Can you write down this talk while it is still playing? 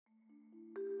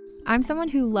I'm someone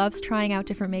who loves trying out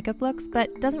different makeup looks,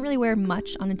 but doesn't really wear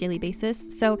much on a daily basis,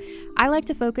 so I like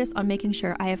to focus on making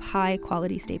sure I have high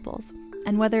quality staples.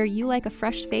 And whether you like a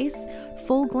fresh face,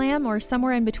 full glam, or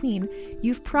somewhere in between,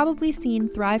 you've probably seen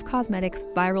Thrive Causemetics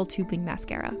Viral Tubing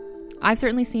Mascara. I've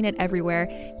certainly seen it everywhere.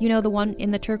 You know, the one in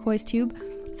the turquoise tube?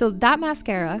 So that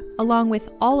mascara, along with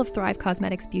all of Thrive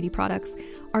Causemetics beauty products,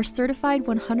 are certified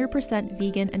 100%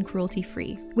 vegan and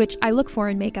cruelty-free, which I look for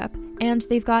in makeup, and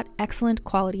they've got excellent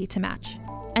quality to match.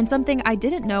 And something I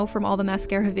didn't know from all the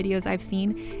mascara videos I've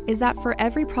seen is that for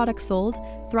every product sold,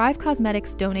 Thrive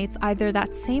Causemetics donates either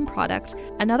that same product,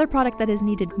 another product that is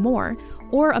needed more,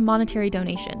 or a monetary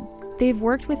donation. They've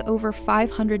worked with over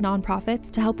 500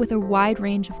 nonprofits to help with a wide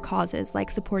range of causes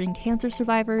like supporting cancer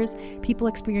survivors, people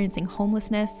experiencing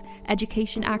homelessness,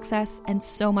 education access, and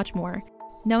so much more.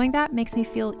 Knowing that makes me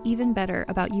feel even better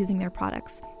about using their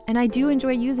products. And I do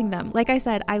enjoy using them. Like I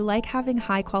said, I like having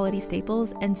high quality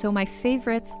staples, and so my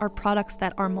favorites are products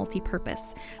that are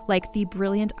multi-purpose, like the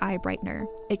Brilliant Eye Brightener.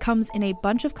 It comes in a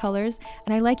bunch of colors,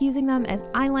 and I like using them as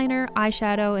eyeliner,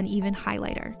 eyeshadow, and even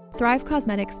highlighter. Thrive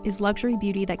Causemetics is luxury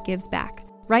beauty that gives back.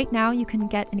 Right now, you can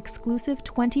get an exclusive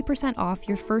 20% off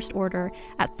your first order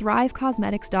at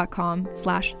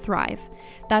thrivecausemetics.com/thrive.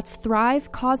 That's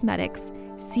Thrive Causemetics,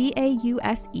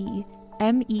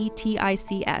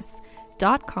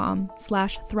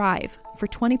 CAUSEMETICS.com/thrive for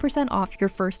 20% off your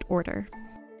first order.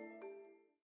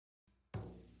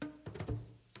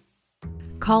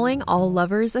 Calling all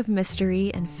lovers of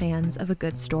mystery and fans of a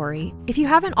good story. If you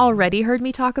haven't already heard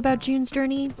me talk about June's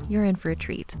Journey, you're in for a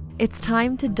treat. It's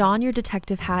time to don your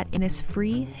detective hat in this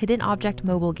free hidden object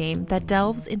mobile game that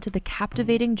delves into the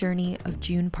captivating journey of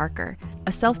June Parker,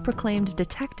 a self-proclaimed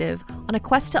detective on a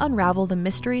quest to unravel the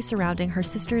mystery surrounding her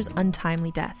sister's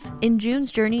untimely death. In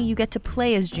June's Journey, you get to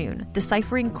play as June,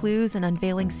 deciphering clues and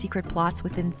unveiling secret plots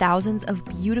within thousands of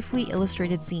beautifully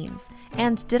illustrated scenes.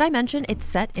 And did I mention it's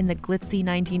set in the glitzy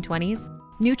 1920s?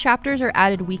 New chapters are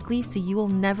added weekly, so you will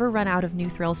never run out of new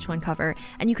thrills to uncover,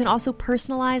 and you can also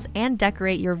personalize and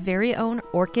decorate your very own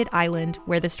Orchid Island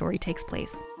where the story takes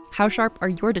place. How sharp are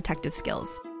your detective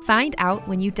skills? Find out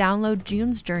when you download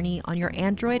June's Journey on your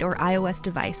Android or iOS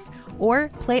device, or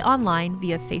play online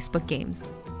via Facebook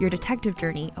Games. Your detective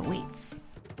journey awaits.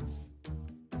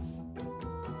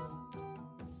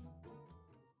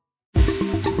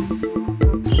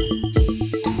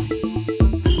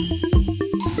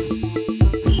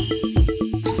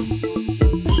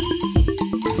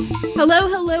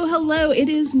 Hello. It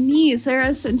is me,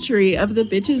 Sarah Century of the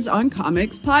Bitches on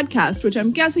Comics podcast, which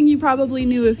I'm guessing you probably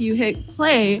knew if you hit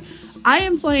play. I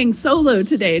am playing solo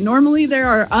today. Normally there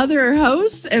are other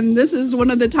hosts, and this is one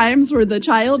of the times where the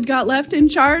child got left in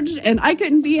charge, and I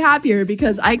couldn't be happier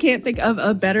because I can't think of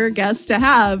a better guest to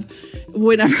have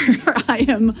whenever I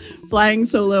am flying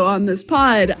solo on this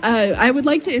pod. I would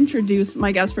like to introduce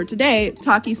my guest for today,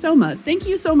 Taki Soma. Thank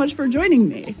you so much for joining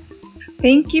me.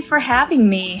 Thank you for having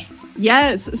me.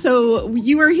 Yes. So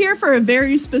you are here for a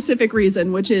very specific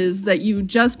reason, which is that you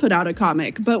just put out a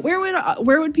comic. But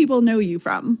where would people know you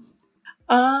from?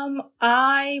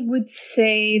 I would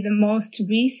say the most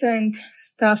recent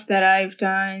stuff that I've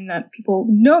done that people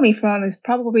know me from is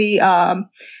probably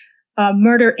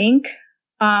Murder Inc.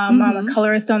 I'm a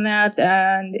colorist on that,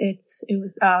 and it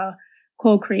was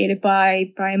co-created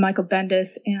by Brian Michael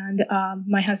Bendis and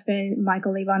my husband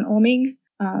Michael Levon Oming.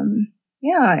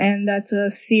 Yeah, and that's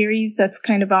a series that's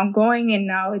kind of ongoing, and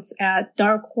now it's at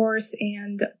Dark Horse,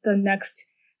 and the next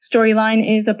storyline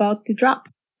is about to drop.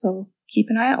 So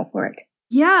keep an eye out for it.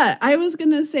 Yeah, I was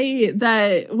going to say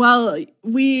that, well,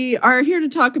 we are here to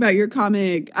talk about your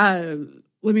comic. Let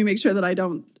me make sure that I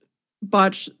don't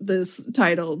botch this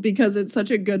title because it's such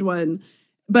a good one.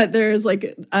 But there's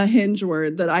like a hinge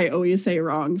word that I always say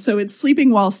wrong. So it's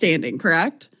Sleeping While Standing,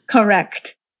 correct?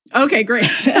 Correct. Okay, great.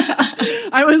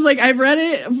 I was like, I've read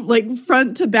it like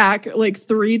front to back like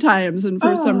 3 times. And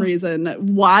for some reason,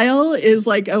 while is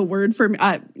like a word for me.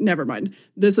 Never mind.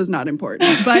 This is not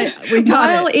important, but we got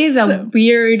while it. Is a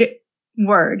weird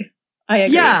word. I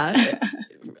agree. Yeah.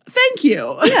 Thank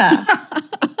you. Yeah.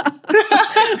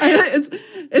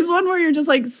 It's one where you're just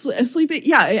like sleeping.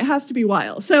 Yeah, it has to be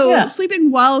while. So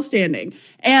Sleeping While Standing.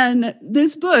 And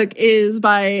this book is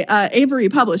by Avery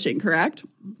Publishing, correct?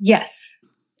 Yes.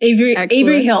 Avery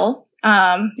Hill.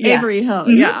 Avery Hill.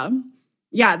 Mm-hmm. Yeah.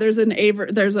 Yeah. There's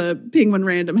a Penguin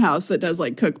Random House that does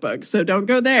like cookbooks. So don't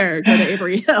go there. Go to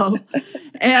Avery Hill.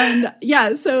 And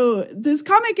yeah, so this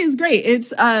comic is great.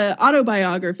 It's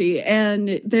autobiography. And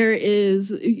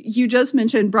you just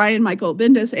mentioned Brian Michael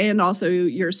Bendis and also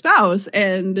your spouse.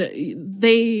 And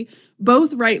they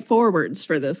both write forwards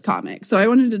for this comic. So I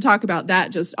wanted to talk about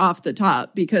that just off the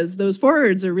top, because those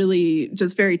forwards are really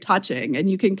just very touching, and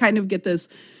you can kind of get this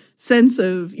sense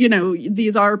of, you know,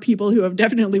 these are people who have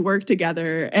definitely worked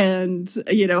together and,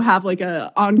 you know, have like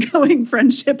a ongoing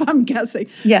friendship, I'm guessing.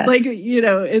 Yes. Like, you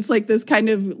know, it's like this kind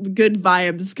of good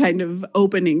vibes kind of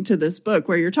opening to this book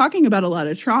where you're talking about a lot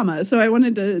of trauma. So I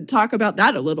wanted to talk about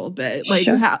that a little bit. Like,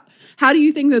 sure. How do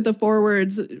you think that the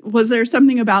forwards, was there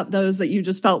something about those that you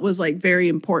just felt was like very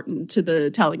important to the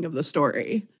telling of the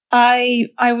story? I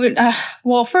would,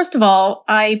 well, first of all,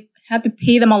 I had to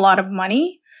pay them a lot of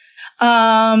money.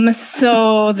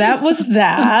 So that was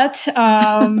that.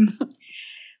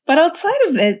 But outside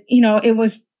of it, you know,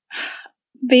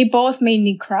 they both made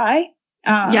me cry.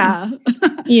 Yeah.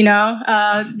 You know,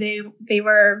 they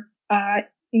were,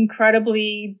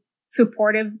 incredibly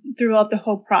supportive throughout the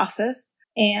whole process.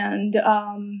 And,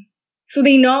 so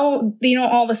they know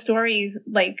all the stories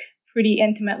like pretty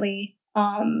intimately,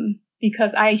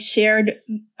 because I shared,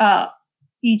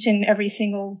 each and every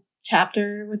single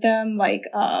chapter with them, like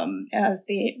as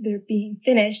they're being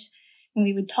finished, and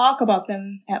we would talk about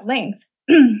them at length.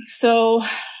 So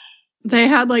they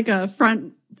had like a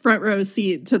front row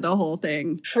seat to the whole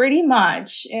thing, pretty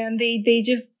much, and they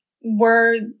just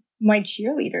were my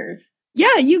cheerleaders.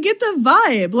 Yeah, you get the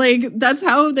vibe. Like, that's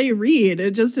how they read.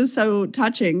 It just is so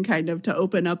touching, kind of, to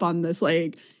open up on this,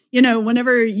 like, you know,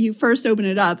 whenever you first open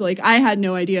it up, like, I had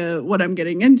no idea what I'm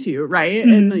getting into, right?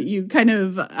 Mm-hmm. And you kind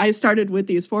of, I started with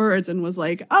these forwards and was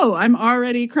like, oh, I'm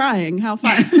already crying. How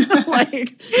fun.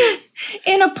 Like,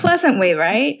 in a pleasant way,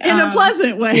 right? In a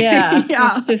pleasant way. Yeah.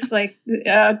 Yeah. It's just like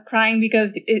crying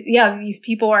because, these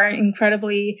people are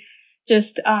incredibly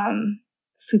just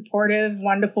supportive,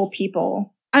 wonderful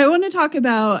people. I want to talk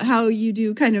about how you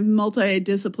do kind of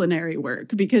multidisciplinary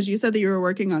work, because you said that you were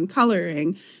working on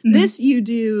coloring. Mm-hmm. This you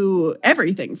do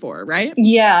everything for, right?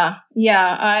 Yeah.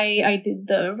 I did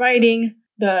the writing,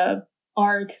 the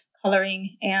art,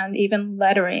 coloring, and even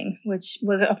lettering, which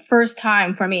was a first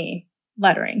time for me,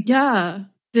 lettering. Yeah.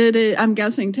 Did it, I'm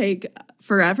guessing, take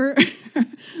forever?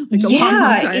 Like a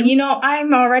long time? You know,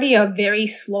 I'm already a very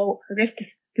slow artist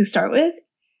to start with.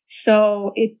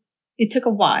 So it took a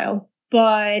while.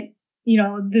 But, you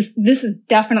know, this is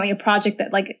definitely a project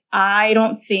that, like, I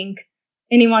don't think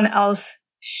anyone else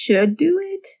should do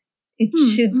it. It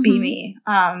should be me.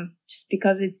 Just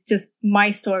because it's just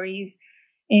my stories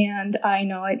and I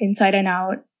know it inside and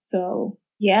out. So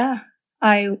yeah,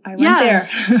 I went there.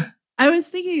 I was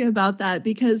thinking about that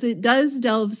because it does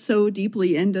delve so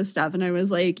deeply into stuff. And I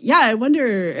was like, yeah, I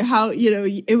wonder how, you know,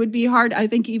 it would be hard, I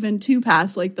think, even to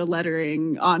pass like the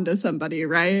lettering onto somebody,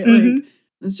 right? Like,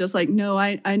 it's just like, no,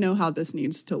 I know how this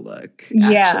needs to look.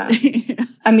 Actually. Yeah.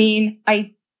 I mean,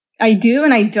 I do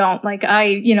and I don't. Like,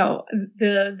 you know,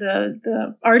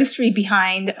 the artistry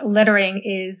behind lettering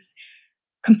is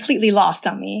completely lost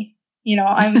on me. You know,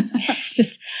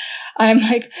 I'm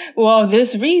like, well,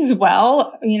 this reads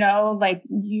well, you know, like,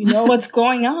 you know what's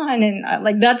going on. And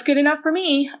like, that's good enough for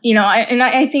me. You know,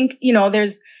 I think, you know,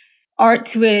 there's art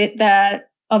to it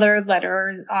that other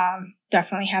letterers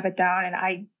definitely have it down, and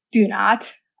I do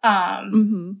not.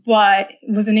 But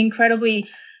it was an incredibly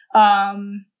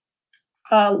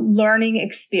learning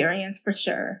experience for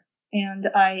sure. And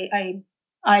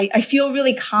I feel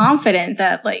really confident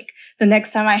that, like, the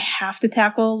next time I have to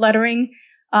tackle lettering,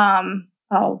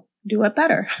 I'll do it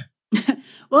better.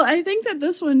 Well, I think that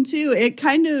this one too, it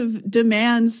kind of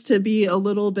demands to be a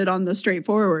little bit on the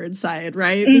straightforward side,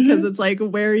 right? Because it's like,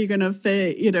 where are you going to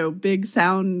fit, you know, big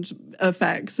sound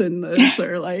effects in this?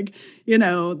 Or like, you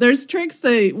know, there's tricks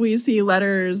that we see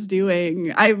letterers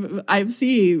doing. I've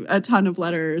seen a ton of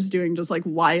letterers doing just like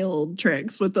wild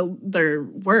tricks with their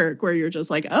work where you're just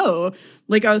like, oh,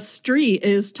 like a street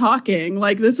is talking,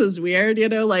 like, this is weird, you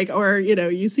know, like, or, you know,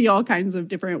 you see all kinds of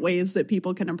different ways that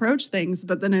people can approach things.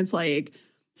 But then it's like,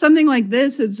 something like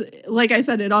this is, like I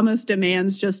said, it almost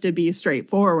demands just to be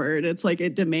straightforward. It's like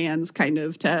it demands kind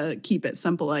of to keep it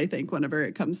simple, I think, whenever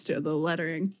it comes to the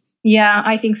lettering. Yeah,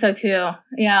 I think so too.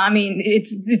 Yeah, I mean,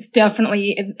 it's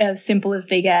definitely as simple as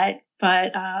they get.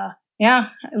 But yeah,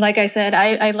 like I said,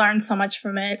 I learned so much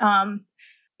from it.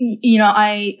 You know,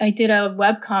 I did a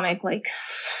webcomic like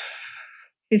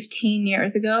 16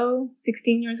 years ago,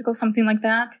 something like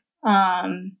that.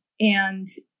 And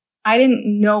I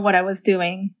didn't know what I was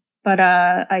doing, but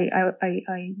I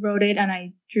wrote it and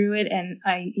I drew it and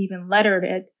I even lettered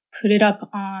it, put it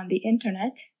up on the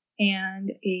internet,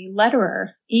 and a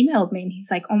letterer emailed me and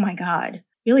he's like, "Oh my God,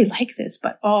 really like this,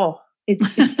 but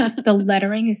it's the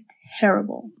lettering is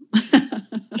terrible.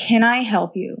 Can I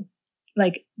help you?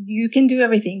 like, you can do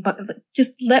everything, but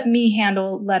just let me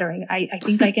handle lettering. I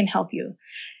think I can help you.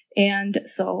 And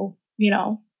so,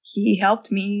 he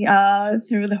helped me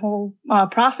through the whole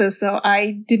process. So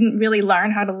I didn't really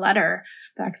learn how to letter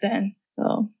back then.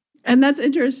 So, and that's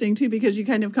interesting too, because you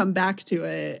kind of come back to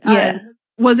it. Yeah.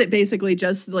 Was it basically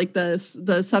just like the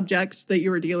subject that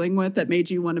you were dealing with that made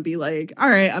you want to be like, all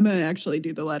right, I'm going to actually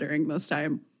do the lettering this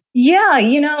time? Yeah,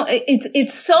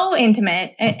 it's so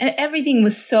intimate, and everything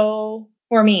was so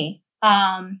for me.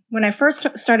 When I first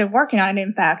started working on it,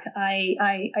 in fact,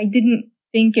 I didn't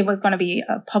think it was going to be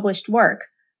a published work.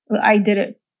 I did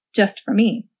it just for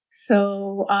me.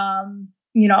 So, I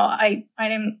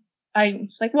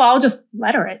was like, well, I'll just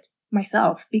letter it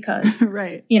myself because,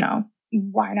 right.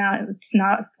 Why not? It's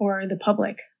not for the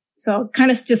public. So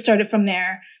kind of just started from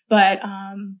there. But,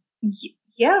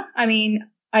 yeah, I mean,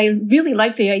 I really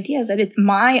like the idea that it's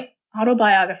my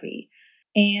autobiography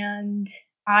and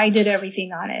I did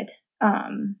everything on it.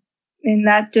 And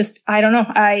that just, I don't know.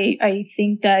 I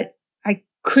think that I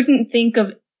couldn't think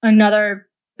of another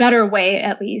better way,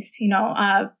 at least,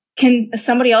 can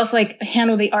somebody else like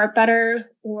handle the art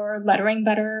better or lettering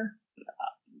better?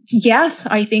 Yes,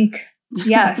 I think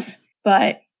yes,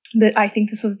 but I think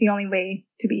this was the only way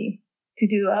to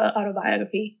do an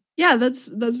autobiography. Yeah, that's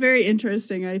very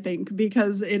interesting, I think,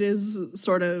 because it is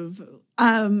sort of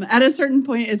at a certain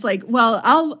point, it's like, well,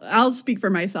 I'll speak for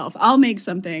myself. I'll make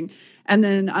something, and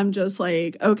then I'm just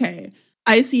like, okay,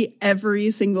 I see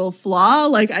every single flaw.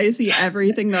 Like, I see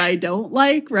everything that I don't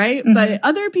like, right? Mm-hmm. But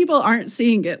other people aren't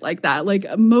seeing it like that. Like,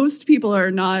 most people are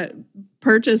not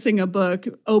purchasing a book,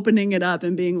 opening it up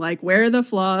and being like, where are the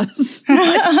flaws? And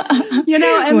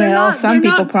well, some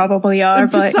people probably are,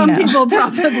 but some people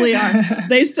probably are.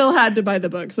 They still had to buy the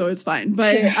book, so it's fine.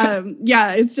 But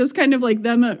yeah, it's just kind of like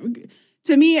them.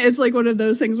 To me, it's like one of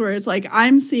those things where it's like,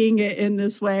 I'm seeing it in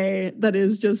this way that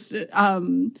is just,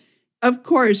 of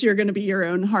course, you're going to be your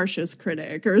own harshest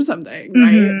critic or something,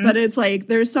 right? Mm-hmm. But it's like,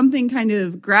 there's something kind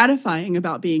of gratifying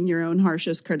about being your own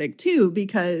harshest critic too,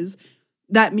 because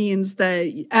that means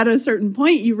that at a certain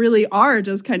point, you really are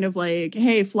just kind of like,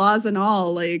 hey, flaws and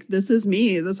all, like, this is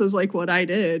me. This is like what I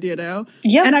did,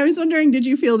 Yeah. And I was wondering, did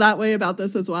you feel that way about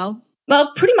this as well?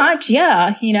 Well, pretty much,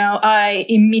 yeah. I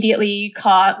immediately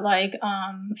caught I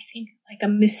think like a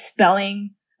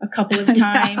misspelling a couple of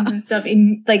times and stuff.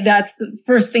 And like, that's the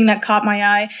first thing that caught my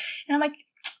eye. And I'm like,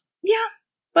 yeah,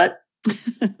 but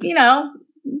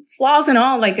flaws and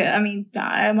all, like, I mean,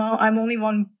 I'm only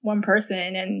one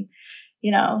person and,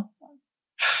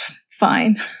 it's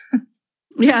fine.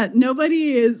 Yeah.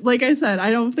 Nobody is, like I said,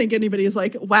 I don't think anybody is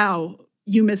like, wow,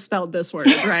 you misspelled this word,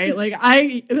 right? Like,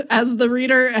 I, as the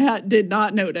reader, did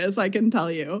not notice, I can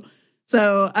tell you.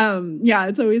 So, yeah,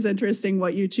 it's always interesting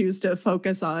what you choose to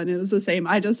focus on. It was the same.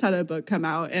 I just had a book come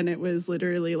out and it was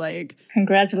literally like,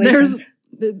 congratulations.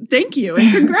 Thank you. And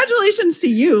congratulations to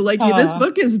you. Like, this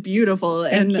book is beautiful.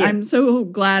 And I'm so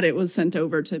glad it was sent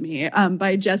over to me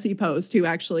by Jessie Post, who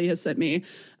actually has sent me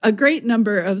a great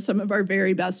number of some of our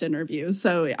very best interviews.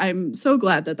 So I'm so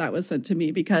glad that was sent to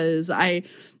me because I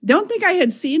don't think I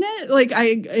had seen it. Like,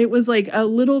 it was like a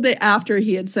little bit after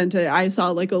he had sent it. I saw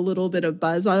like a little bit of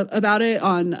buzz about it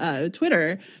on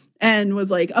Twitter. And was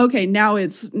like, okay, now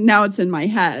it's in my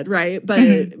head, right?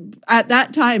 But at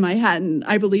that time,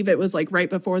 I believe it was like right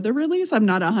before the release. I'm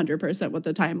not 100% what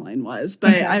the timeline was,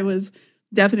 but I was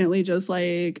definitely just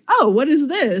like, oh, what is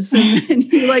this? And then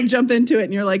you like jump into it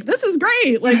and you're like, this is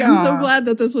great. Like, I'm so glad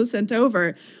that this was sent over.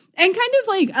 And kind of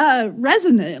like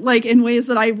resonant, like in ways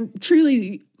that I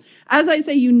truly, as I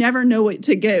say, you never know what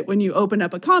to get when you open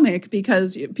up a comic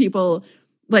because people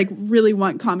like really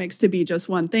want comics to be just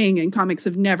one thing, and comics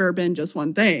have never been just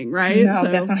one thing, right? No,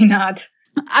 definitely not.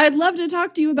 I'd love to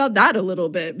talk to you about that a little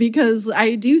bit because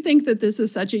I do think that this is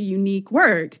such a unique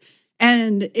work.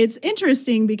 And it's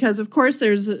interesting because, of course,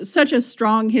 there's such a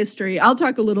strong history.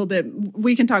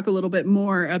 We can talk a little bit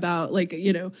more about like,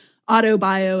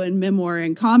 autobio and memoir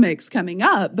and comics coming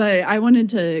up. But I wanted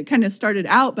to kind of start it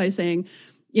out by saying,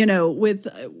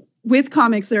 with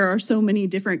comics, there are so many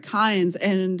different kinds.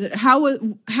 And how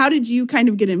did you kind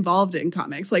of get involved in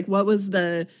comics? Like, what was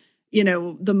the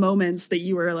moments that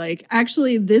you were like,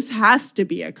 actually, this has to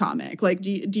be a comic? Like,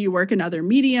 do you work in other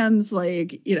mediums?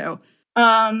 Like,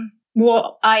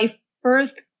 Well, I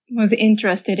first was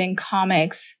interested in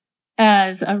comics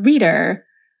as a reader,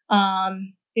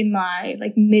 in my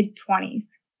like mid-20s.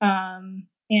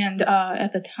 And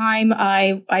at the time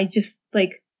I just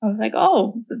like, I was like,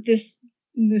 oh, this,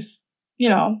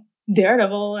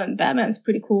 Daredevil and Batman's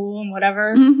pretty cool and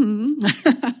whatever. Mm-hmm.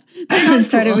 I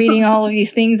started reading all of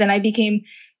these things and I became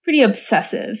pretty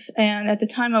obsessive. And at the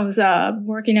time I was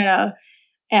working at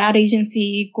ad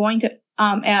agency, going to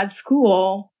ad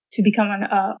school to become an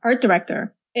art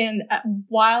director. And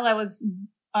while I was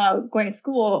going to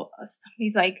school,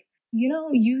 somebody's like,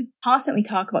 you constantly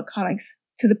talk about comics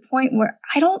to the point where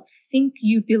I don't think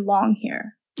you belong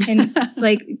here. And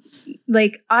like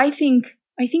I think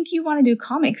you want to do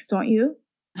comics, don't you?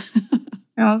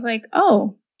 And I was like,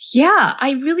 oh yeah,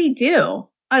 I really do.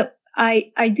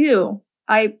 I do.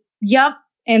 Yep.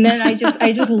 And then I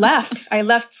just left. I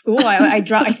left school. I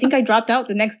think I dropped out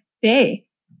the next day.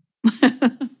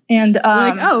 And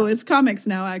like, oh, it's comics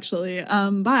now, actually.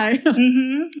 Bye.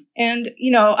 Mm-hmm. And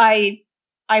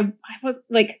I was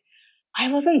like,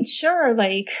 I wasn't sure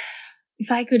like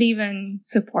if I could even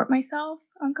support myself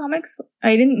on comics.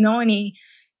 I didn't know any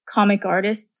comic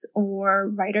artists or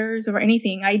writers or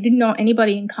anything. I didn't know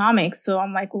anybody in comics. So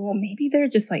I'm like, well, maybe they're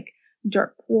just like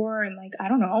dirt poor and like, I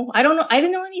don't know. I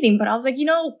didn't know anything, but I was like,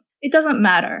 it doesn't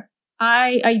matter.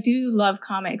 I do love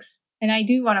comics and I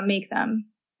do want to make them.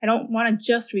 I don't want to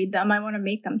just read them. I want to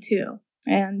make them too.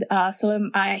 And so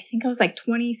I think I was like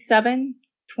 27,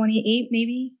 28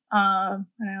 maybe. And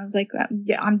I was like,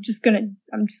 yeah, I'm just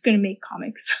gonna make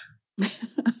comics.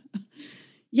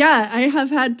 Yeah, I have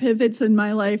had pivots in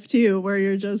my life too, where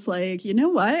you're just like, you know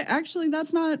what? Actually,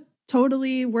 that's not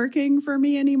totally working for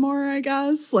me anymore, I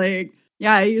guess. Like,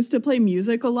 yeah, I used to play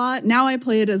music a lot. Now I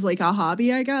play it as like a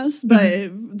hobby, I guess. But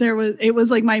it was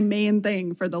like my main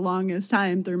thing for the longest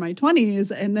time through my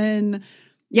 20s. And then,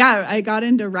 yeah, I got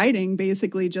into writing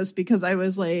basically just because I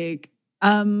was like,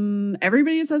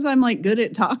 everybody says I'm like good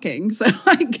at talking, so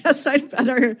I guess I'd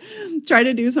better try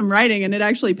to do some writing. And it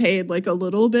actually paid like a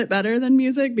little bit better than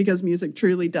music because music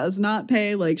truly does not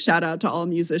pay. Like, shout out to all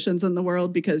musicians in the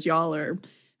world because y'all are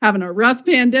having a rough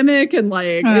pandemic and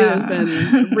like it has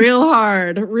been real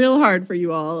hard for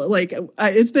you all. Like,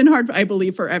 it's been hard, I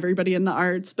believe, for everybody in the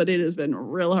arts, but it has been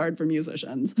real hard for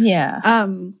musicians. Yeah.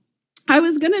 I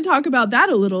was going to talk about that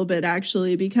a little bit,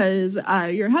 actually, because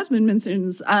your husband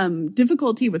mentions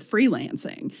difficulty with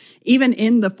freelancing, even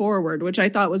in the foreword, which I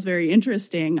thought was very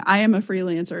interesting. I am a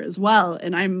freelancer as well,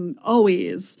 and I'm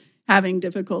always having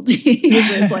difficulty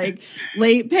with like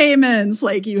late payments.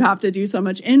 Like, you have to do so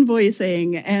much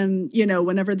invoicing. And,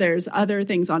 whenever there's other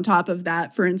things on top of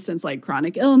that, for instance, like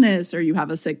chronic illness, or you have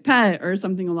a sick pet or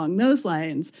something along those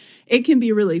lines, it can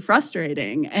be really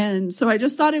frustrating. And so I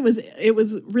just thought it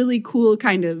was really cool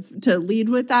kind of to lead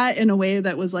with that in a way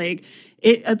that was like,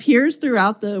 it appears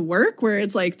throughout the work where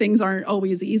it's like things aren't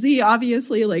always easy,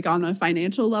 obviously, like on a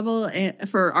financial level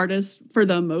for artists for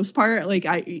the most part. Like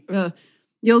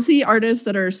you'll see artists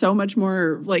that are so much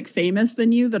more like famous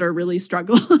than you that are really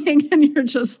struggling and you're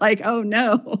just like, oh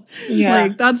no,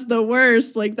 like that's the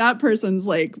worst. Like that person's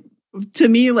like, to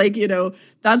me, like,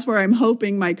 that's where I'm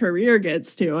hoping my career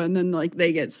gets to. And then like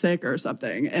they get sick or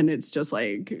something and it's just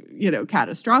like,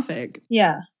 catastrophic.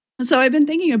 Yeah. So I've been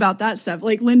thinking about that stuff,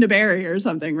 like Linda Berry or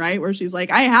something, right? Where she's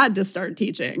like, I had to start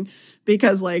teaching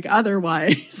because like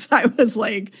otherwise I was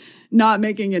like not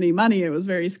making any money. It was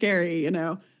very scary,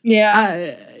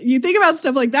 Yeah. You think about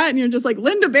stuff like that and you're just like,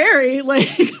 Linda Berry, like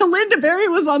Linda Berry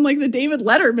was on like the David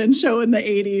Letterman show in the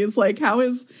 80s. Like, how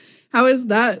is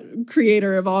that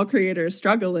creator of all creators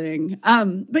struggling?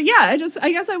 But yeah,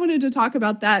 I guess I wanted to talk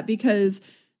about that because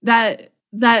that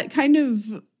kind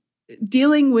of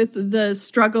dealing with the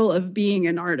struggle of being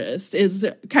an artist is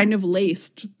kind of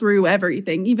laced through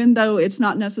everything, even though it's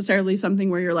not necessarily something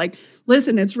where you're like,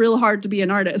 listen, it's real hard to be an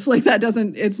artist. Like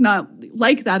it's not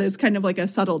like that. It's kind of like a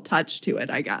subtle touch to it,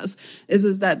 I guess,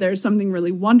 is that there's something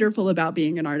really wonderful about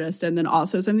being an artist and then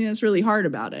also something that's really hard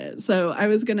about it. So I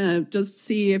was going to just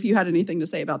see if you had anything to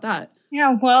say about that.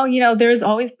 Yeah, well, there's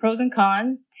always pros and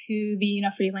cons to being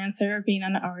a freelancer, being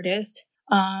an artist.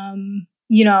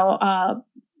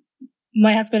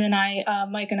 My husband and I,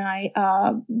 Mike and I,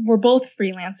 we're both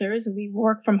freelancers. We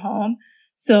work from home.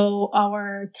 So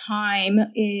our time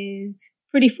is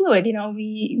pretty fluid.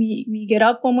 We get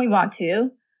up when we want to.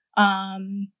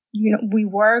 We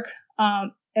work,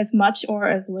 as much or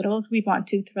as little as we want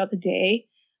to throughout the day,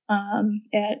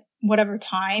 at whatever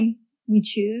time we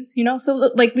choose,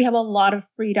 so like we have a lot of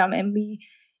freedom and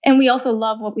we also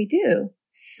love what we do.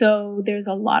 So there's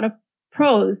a lot of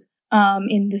pros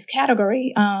in this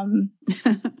category. And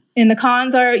the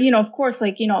cons are, of course,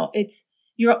 like,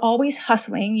 you're always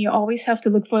hustling. You always have to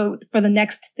look for the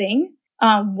next thing.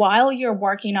 While you're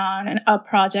working on a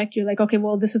project, you're like, okay,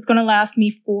 well, this is going to last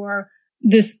me for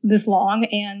this long.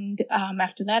 And,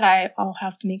 after that, I'll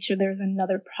have to make sure there's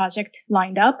another project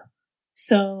lined up.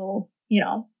 So,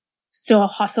 still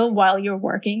hustle while you're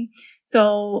working.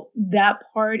 So that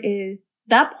part is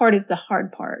the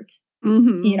hard part,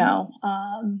 mm-hmm.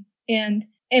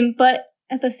 but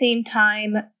at the same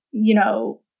time, you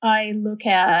know, I look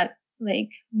at like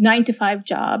 9-to-5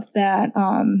 jobs that,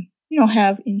 you know,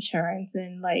 have insurance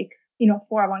and like, you know,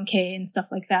 401k and stuff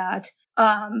like that.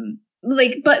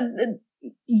 Like, but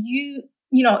you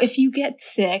know, if you get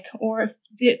sick or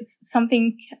if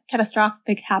something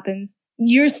catastrophic happens,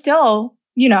 you're still,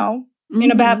 you know, in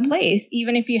a bad place,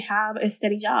 even if you have a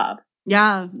steady job.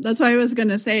 Yeah, that's what I was going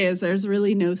to say is there's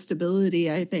really no stability,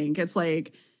 I think. It's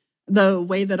like the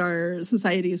way that our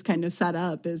society is kind of set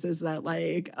up is that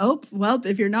like, oh, well,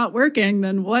 if you're not working,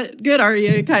 then what good are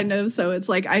you kind of? So it's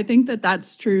like, I think that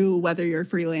that's true whether you're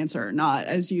freelancer or not,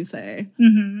 as you say.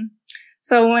 Mm-hmm.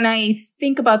 So when I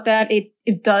think about that,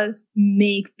 it does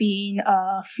make being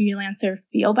a freelancer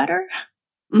feel better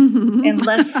and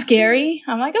less scary.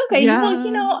 I'm like, okay, well,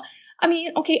 you know, I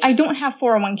mean, okay, I don't have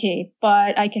 401k,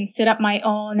 but I can set up my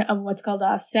own what's called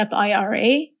a SEP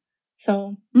IRA.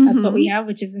 So that's what we have,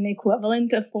 which is an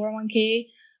equivalent of 401k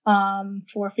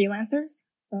for freelancers.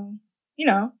 So, you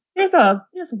know, there's a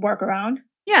workaround.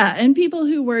 Yeah, and people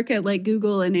who work at like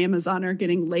Google and Amazon are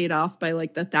getting laid off by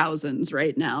like the thousands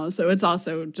right now. So it's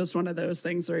also just one of those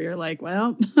things where you're like,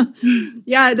 well,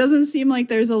 yeah, it doesn't seem like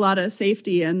there's a lot of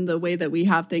safety in the way that we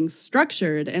have things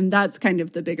structured. And that's kind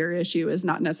of the bigger issue is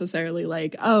not necessarily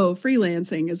like, oh,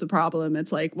 freelancing is a problem.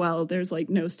 It's like, well, there's like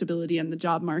no stability in the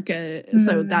job market.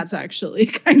 So that's actually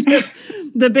kind of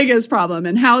the biggest problem.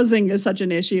 And housing is such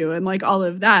an issue and like all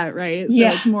of that, right? So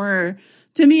it's more...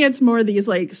 To me, it's more these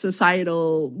like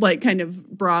societal, like kind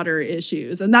of broader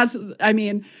issues. And that's, I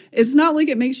mean, it's not like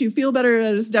it makes you feel better.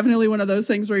 It's definitely one of those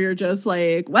things where you're just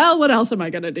like, well, what else am I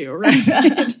going to do? Right.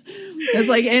 It's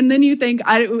like, and then you think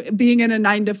being in a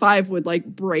 9-to-5 would like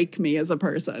break me as a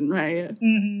person. Right.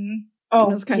 Mm-hmm. Oh,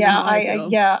 that's kind of how I feel.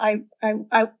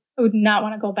 I would not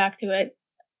want to go back to it.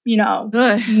 You know,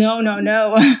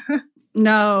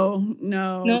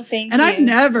 No, thank you. And I've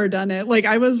never done it. Like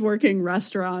I was working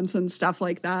restaurants and stuff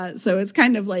like that. So it's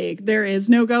kind of like there is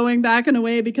no going back in a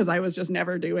way because I was just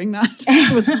never doing that.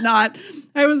 I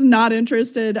was not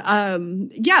interested.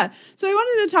 Yeah. So I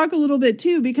wanted to talk a little bit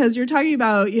too, because you're talking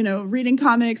about, you know, reading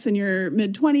comics in your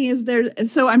mid-20s there.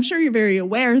 So I'm sure you're very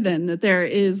aware then that there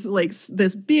is like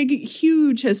this big,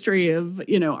 huge history of,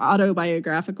 you know,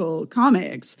 autobiographical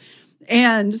comics.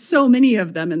 And so many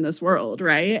of them in this world,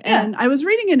 right? Yeah. And I was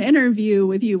reading an interview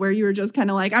with you where you were just kind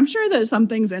of like, I'm sure that some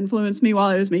things influenced me while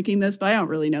I was making this, but I don't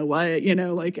really know what, you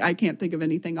know, like I can't think of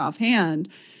anything offhand.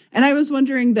 And I was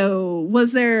wondering, though,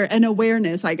 was there an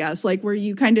awareness, I guess, like were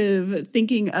you kind of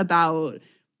thinking about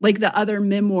like the other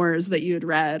memoirs that you had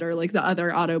read or like the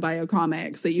other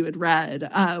autobiocomics that you had read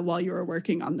while you were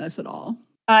working on this at all?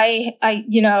 The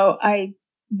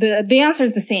answer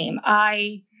is the same.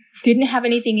 I didn't have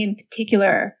anything in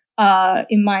particular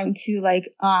in mind to like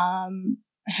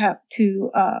have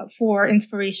to for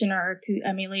inspiration or to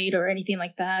emulate or anything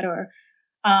like that or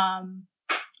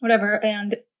whatever.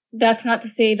 And that's not to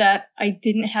say that I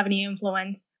didn't have any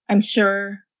influence. I'm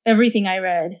sure everything I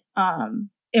read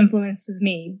influences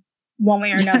me one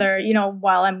way or another, you know,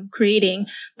 while I'm creating.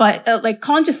 But like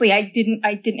consciously, I didn't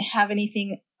have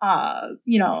anything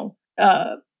in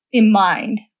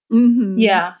mind. Mm-hmm.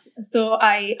 Yeah. So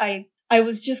I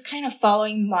was just kind of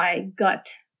following my gut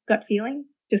feeling,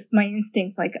 just my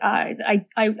instincts. Like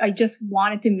I just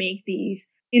wanted to make these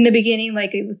in the beginning.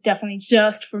 Like it was definitely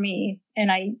just for me.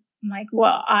 And I'm like,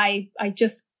 well, I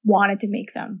just wanted to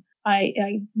make them. I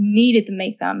needed to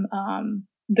make them.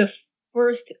 The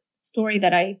first story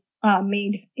that I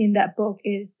made in that book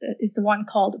is the one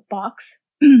called Box.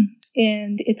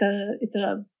 And it's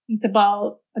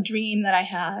about a dream that I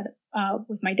had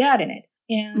with my dad in it.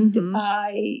 And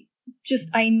I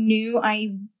knew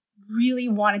I really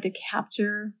wanted to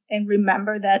capture and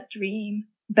remember that dream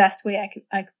best way I could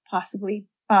possibly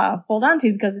hold on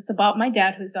to, because it's about my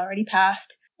dad who's already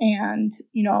passed, and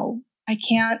you know I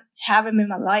can't have him in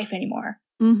my life anymore.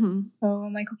 Mm-hmm. So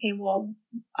I'm like, okay, well,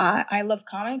 I love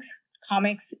comics.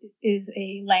 Comics is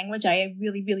a language I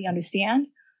really, really understand.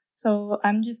 So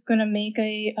I'm just gonna make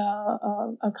a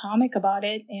comic about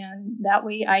it, and that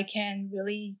way I can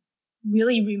really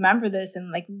remember this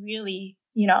and like really,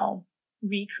 you know,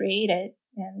 recreate it,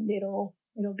 and it'll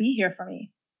be here for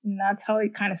me. And that's how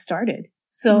it kind of started.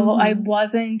 So I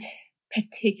wasn't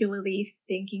particularly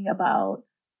thinking about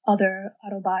other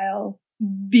autobio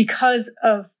because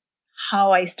of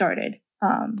how I started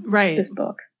this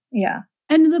book. Yeah.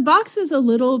 And the Box is a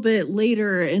little bit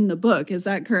later in the book. Is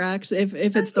that correct? If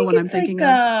it's the one I'm thinking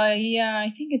of. Yeah, I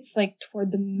think it's like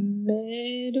toward the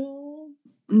middle.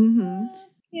 Mm-hmm.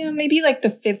 Yeah, maybe like the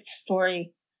 5th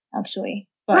story, actually.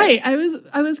 But, right.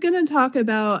 I was going to talk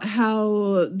about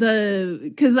how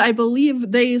because I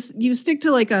believe you stick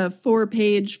to like a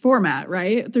 4-page format,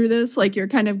 right? Through this, like you're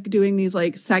kind of doing these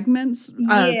like segments,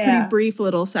 pretty brief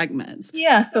little segments.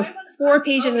 Yeah. So 4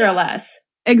 pages or less.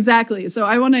 Exactly. So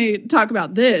I want to talk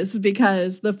about this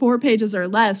because the 4 pages or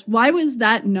less, why was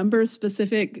that number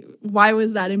specific? Why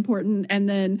was that important? And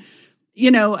then,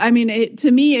 I mean,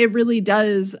 to me, it really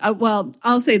does. Well,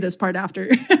 I'll say this part after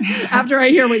I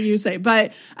hear what you say,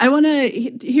 but I want to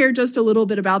hear just a little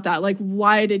bit about that. Like,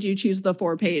 why did you choose the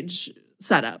 4-page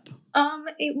setup?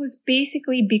 It was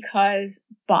basically because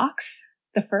Box,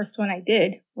 the first one I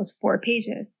did, was 4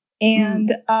 pages.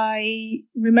 And I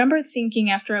remember thinking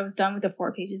after I was done with the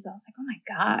 4 pages, I was like, oh my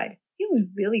God, it was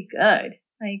really good.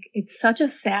 Like, it's such a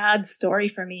sad story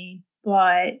for me,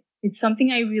 but it's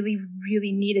something I really,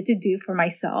 really needed to do for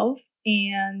myself.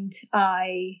 And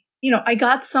I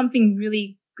got something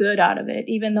really good out of it,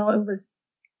 even though it was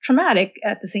traumatic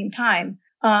at the same time.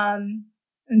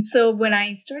 And so when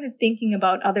I started thinking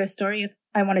about other stories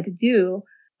I wanted to do,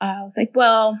 I was like,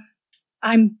 well,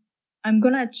 I'm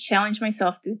going to challenge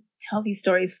myself to tell these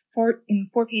stories in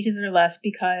 4 pages or less,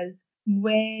 because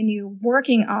when you're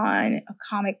working on a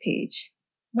comic page,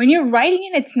 when you're writing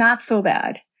it, it's not so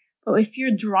bad. But if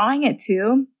you're drawing it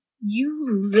too,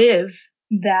 you live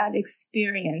that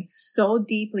experience so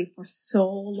deeply for so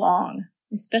long,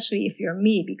 especially if you're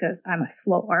me, because I'm a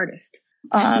slow artist.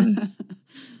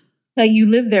 That you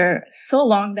live there so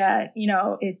long that,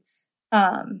 it's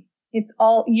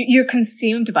all, you're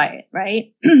consumed by it,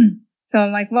 right? So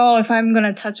I'm like, well, if I'm going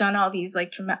to touch on all these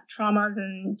like traumas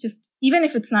and just, even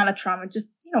if it's not a trauma, just,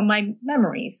 my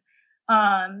memories,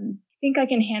 I think I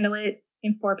can handle it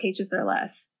in 4 pages or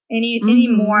less. Any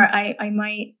more, I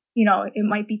might, it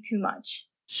might be too much.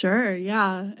 Sure.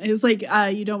 Yeah. It's like,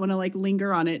 you don't want to like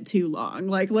linger on it too long.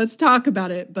 Like, let's talk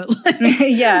about it, but like,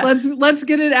 yeah, let's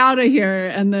get it out of here.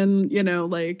 And then,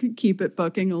 like keep it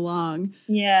booking along.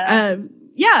 Yeah.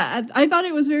 I thought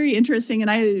it was very interesting and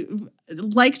I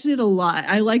liked it a lot.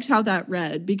 I liked how that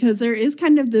read because there is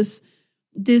kind of this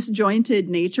disjointed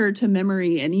nature to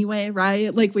memory anyway,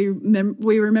 right? Like we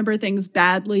remember things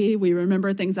badly. We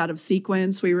remember things out of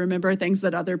sequence. We remember things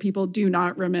that other people do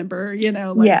not remember,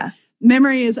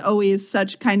 Memory is always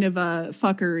such kind of a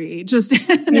fuckery just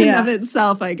in and of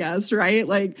itself, I guess, right?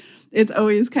 Like it's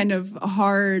always kind of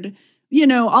hard,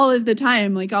 all of the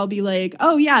time. Like I'll be like,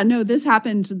 oh yeah, no, this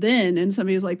happened then. And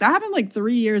somebody's like, that happened like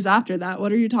 3 years after that.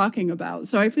 What are you talking about?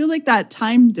 So I feel like that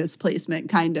time displacement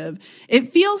kind of,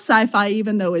 it feels sci-fi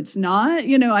even though it's not.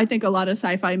 I think a lot of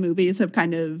sci-fi movies have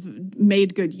kind of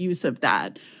made good use of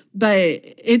that. But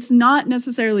it's not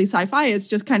necessarily sci-fi. It's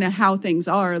just kind of how things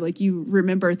are. Like you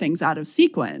remember things out of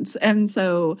sequence. And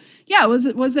so, yeah,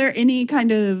 was there any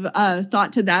kind of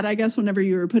thought to that, I guess, whenever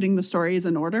you were putting the stories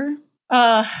in order?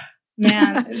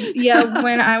 Man, yeah,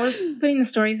 when I was putting the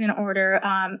stories in order,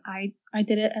 I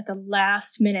did it at the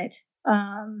last minute.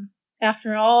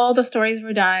 After all the stories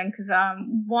were done, because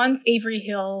once Avery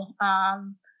Hill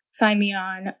signed me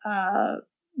on,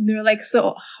 they were like,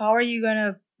 so how are you going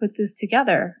to put this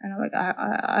together? And I'm like,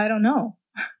 I don't know.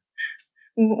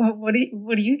 What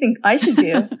do you think I should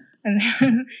do?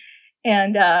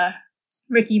 and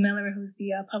Ricky Miller, who's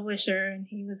the publisher, and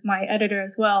he was my editor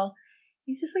as well.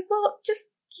 He's just like, well, just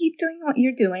keep doing what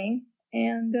you're doing,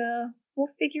 and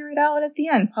we'll figure it out at the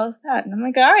end. How's that? And I'm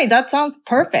like, all right, that sounds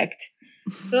perfect.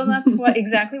 So that's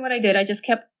exactly what I did. I just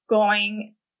kept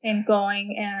going and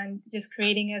just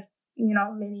creating as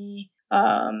many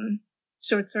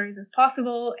short stories as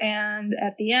possible. And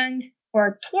at the end,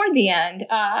 or toward the end,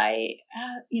 I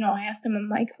asked him, I'm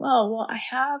like, well, I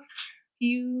have a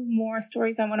few more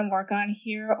stories I want to work on.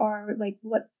 Here are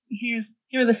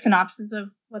here are the synopses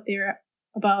of what they're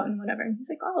about and whatever. And he's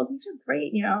like, oh, these are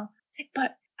great, He's like,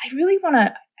 but I really want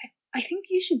to, I think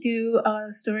you should do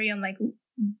a story on like,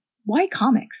 why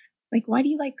comics? Like, why do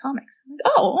you like comics? I'm like,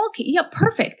 oh, okay. Yeah,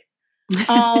 perfect.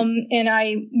 And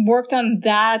I worked on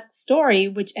that story,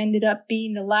 which ended up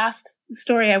being the last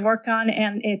story I worked on.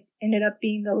 And it ended up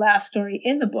being the last story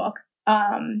in the book.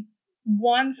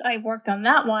 Once I worked on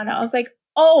that one, I was like,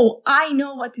 oh, I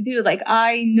know what to do. Like,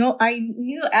 I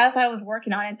knew as I was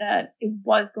working on it that it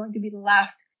was going to be the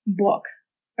last book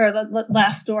or the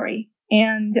last story.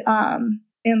 And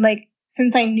like,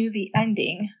 since I knew the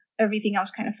ending, everything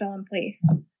else kind of fell in place.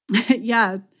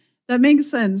 Yeah, that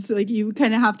makes sense. Like, you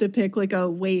kind of have to pick like a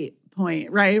weight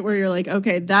point, right? Where you're like,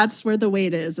 okay, that's where the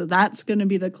weight is. So that's going to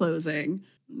be the closing.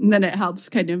 And then it helps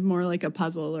kind of more like a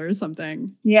puzzle or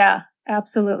something. Yeah,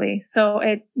 absolutely. So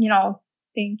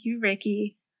thank you,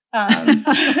 Ricky.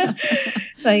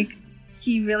 Like,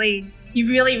 he really You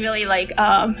really, really like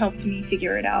helped me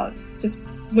figure it out just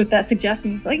with that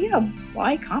suggestion. Like, yeah,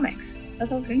 why comics? I thought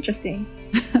that was interesting.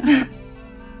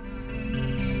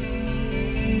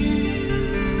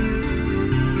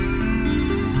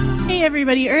 Hey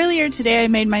everybody, earlier today I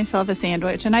made myself a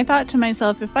sandwich and I thought to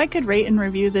myself, if I could rate and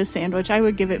review this sandwich, I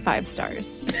would give it 5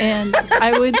 stars. And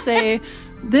I would say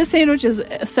this sandwich is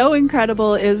so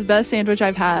incredible. It was the best sandwich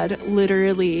I've had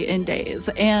literally in days.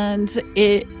 And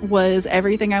it was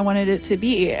everything I wanted it to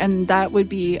be. And that would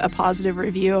be a positive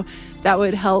review. That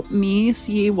would help me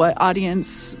see what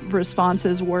audience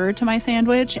responses were to my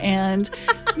sandwich. And,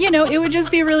 it would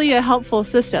just be really a helpful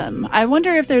system. I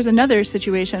wonder if there's another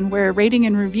situation where rating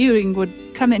and reviewing would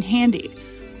come in handy.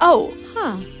 Oh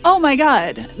my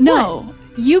God. No,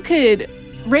 what? You could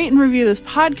rate and review this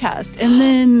podcast, and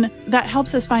then that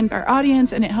helps us find our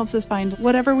audience, and it helps us find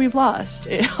whatever we've lost.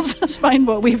 It helps us find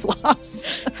what we've lost.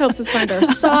 Helps us find our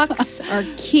socks, our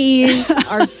keys,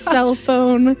 our cell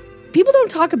phone. People don't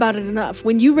talk about it enough.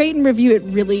 When you rate and review, it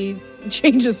really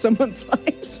changes someone's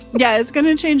life. Yeah, it's going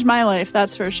to change my life,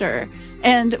 that's for sure.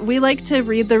 And we like to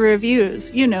read the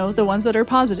reviews, the ones that are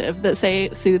positive, that say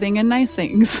soothing and nice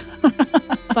things.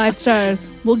 5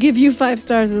 stars. We'll give you 5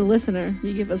 stars as a listener.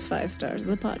 You give us 5 stars as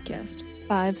a podcast.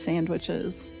 5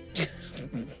 sandwiches.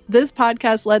 This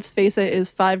podcast, let's face it,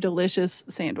 is 5 delicious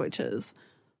sandwiches.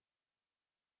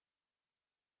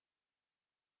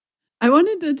 I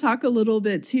wanted to talk a little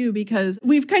bit too, because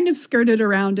we've kind of skirted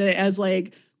around it as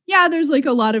like, yeah, there's like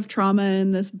a lot of trauma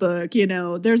in this book.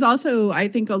 There's also, I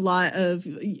think, a lot of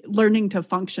learning to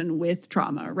function with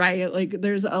trauma, right? Like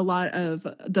there's a lot of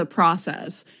the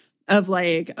process of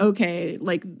like, okay,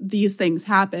 like these things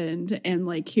happened and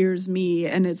like, here's me.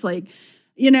 And it's like,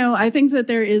 I think that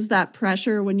there is that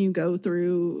pressure when you go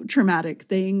through traumatic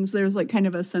things. There's like kind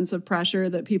of a sense of pressure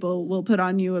that people will put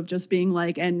on you of just being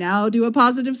like, and now do a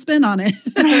positive spin on it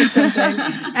or something.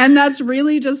 And that's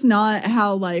really just not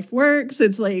how life works.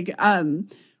 It's like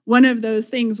one of those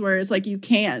things where it's like you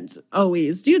can't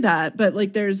always do that. But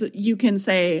like you can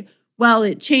say, well,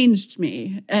 it changed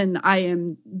me and I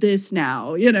am this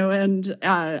now, and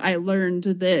I learned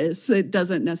this. It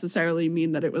doesn't necessarily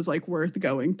mean that it was like worth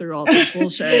going through all this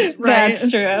bullshit, right?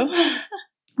 That's true.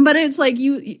 But it's like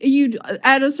you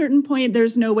at a certain point,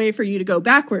 there's no way for you to go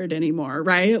backward anymore,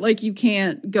 right? Like you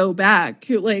can't go back.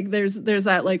 Like there's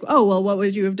that like, oh, well, what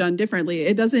would you have done differently?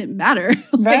 It doesn't matter,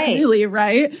 like, really,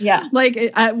 right? Yeah. Like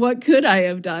what could I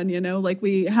have done? Like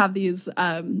we have these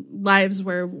lives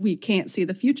where we can't see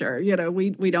the future.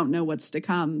 We don't know what's to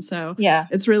come. So yeah,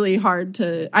 it's really hard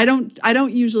to. I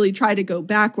don't usually try to go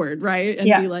backward, right? And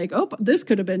be like, oh, this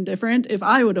could have been different if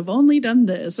I would have only done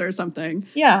this or something.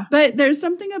 Yeah. But there's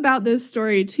something about this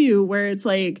story too, where it's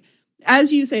like,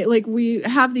 as you say, like we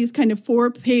have these kind of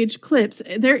 4-page clips.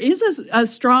 There is a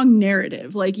strong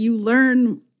narrative. Like you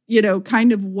learn,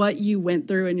 kind of what you went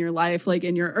through in your life, like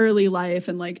in your early life,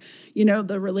 and like,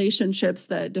 the relationships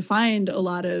that defined a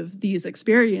lot of these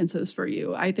experiences for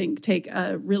you, I think take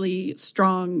a really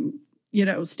strong,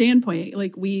 standpoint.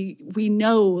 Like we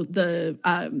know the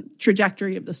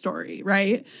trajectory of the story,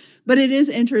 right? But it is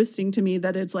interesting to me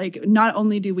that it's like, not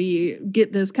only do we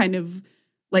get this kind of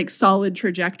like solid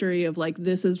trajectory of like,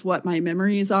 this is what my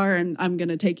memories are, and I'm going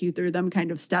to take you through them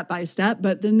kind of step by step.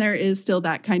 But then there is still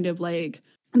that kind of like,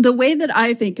 the way that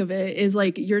I think of it is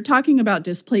like, you're talking about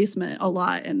displacement a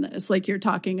lot in this. Like you're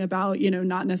talking about,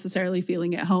 not necessarily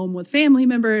feeling at home with family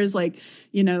members, like,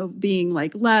 being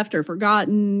like left or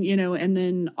forgotten, and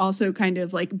then also kind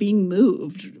of like being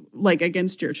moved like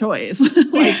against your choice.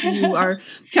 Like you are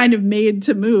kind of made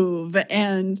to move,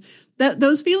 and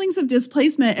those feelings of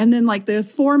displacement and then like the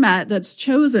format that's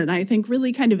chosen, I think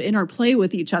really kind of interplay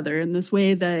with each other in this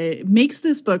way that makes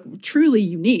this book truly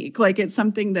unique. Like it's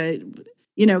something that,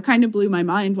 kind of blew my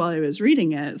mind while I was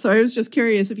reading it. So I was just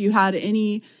curious if you had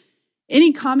any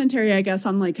commentary, I guess,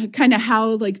 on like kind of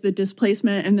how like the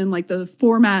displacement and then like the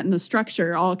format and the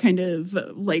structure all kind of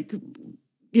like,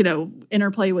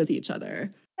 interplay with each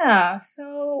other. Yeah.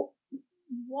 So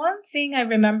one thing I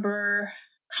remember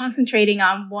concentrating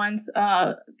on once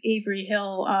Avery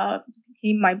Hill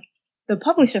became the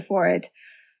publisher for it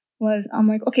was, I'm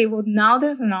like, okay, well now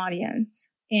there's an audience,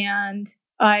 and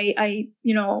I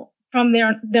from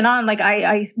then on, like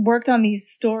I worked on these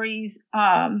stories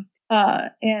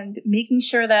and making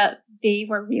sure that they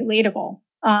were relatable.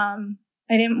 I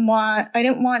didn't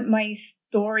want my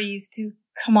stories to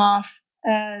come off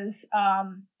as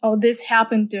oh, this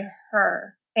happened to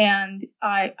her and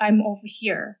I'm over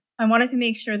here. I wanted to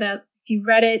make sure that if you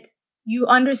read it, you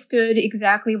understood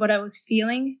exactly what I was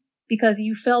feeling because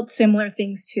you felt similar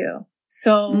things too.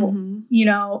 So,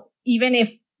 even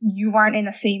if you weren't in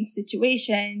the same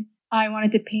situation. I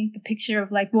wanted to paint the picture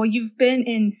of like, well, you've been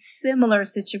in similar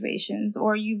situations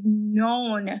or you've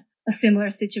known a similar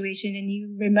situation and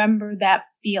you remember that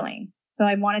feeling. So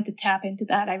I wanted to tap into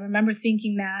that. I remember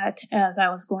thinking that as I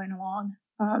was going along,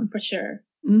 for sure.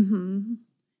 Mm-hmm.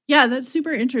 Yeah, that's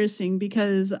super interesting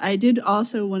because I did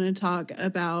also want to talk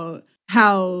about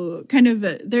how kind of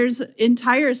there's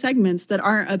entire segments that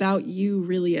aren't about you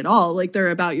really at all. Like they're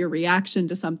about your reaction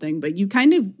to something, but you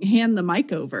kind of hand the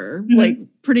mic over like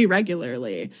pretty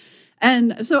regularly.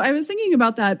 And so I was thinking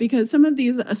about that because some of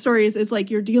these stories, it's like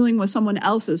you're dealing with someone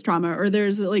else's trauma, or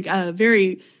there's like a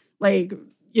very like,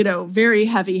 you know, very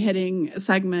heavy hitting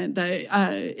segment that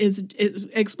is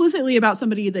explicitly about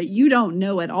somebody that you don't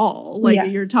know at all.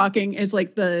 Like you're talking, it's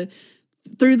like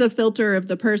through the filter of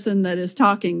the person that is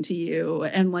talking to you.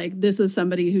 And like, this is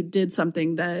somebody who did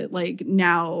something that like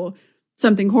now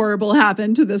something horrible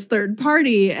happened to this third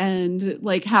party. And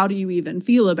like, how do you even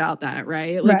feel about that?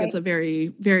 Right. Like it's a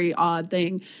very, very odd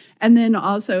thing. And then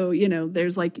also, you know,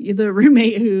 there's like the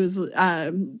roommate who's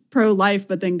pro-life,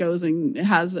 but then goes and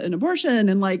has an abortion.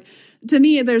 And like, to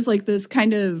me, there's like this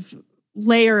kind of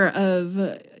layer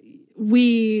of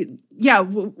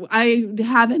I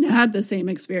haven't had the same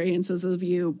experiences as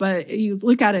you, but you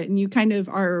look at it and you kind of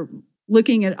are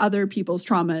looking at other people's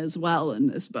trauma as well in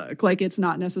this book. Like, it's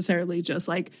not necessarily just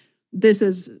like, this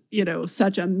is, you know,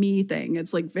 such a me thing.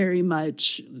 It's like very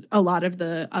much a lot of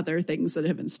the other things that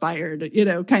have inspired, you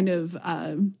know, kind of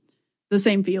the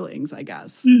same feelings, I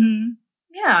guess. Mm-hmm.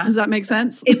 Yeah. Does that make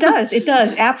sense? It does. It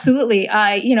does. Absolutely.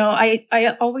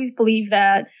 I always believe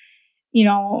that, you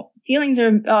know, feelings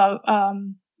are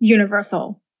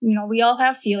universal. You know, we all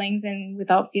have feelings, and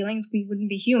without feelings, we wouldn't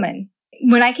be human.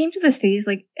 When I came to the States,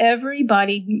 like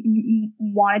everybody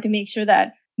wanted to make sure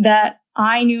that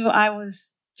I knew I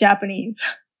was Japanese.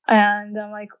 And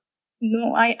I'm like,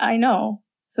 no, I know.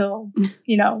 So,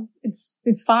 you know,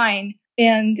 it's fine.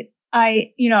 And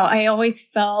I always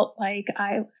felt like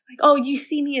I was like, oh, you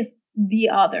see me as the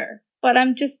other, but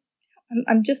I'm just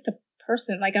a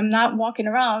person. Like, I'm not walking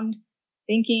around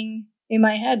thinking in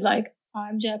my head, like,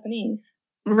 I'm Japanese.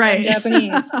 Right. I'm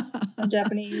Japanese. I'm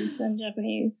Japanese. I'm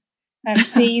Japanese. I'm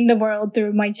seeing the world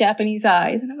through my Japanese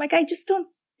eyes. And I'm like, I just don't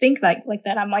think like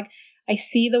that. I'm like, I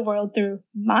see the world through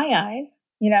my eyes,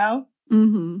 you know?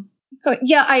 Mm-hmm. So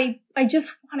yeah, I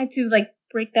just wanted to like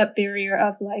break that barrier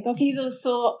of like, okay,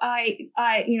 so I,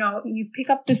 you know, you pick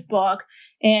up this book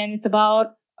and it's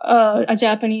about a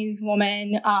Japanese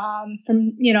woman,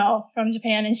 from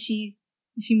Japan, and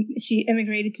she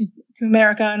immigrated to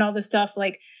America and all this stuff.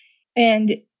 Like,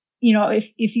 and you know,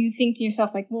 if you think to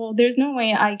yourself like, well, there's no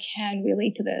way I can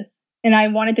relate to this. And I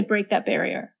wanted to break that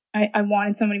barrier. I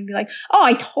wanted somebody to be like, oh,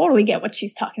 I totally get what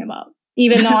she's talking about.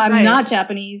 Even though I'm right. not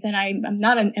Japanese and I'm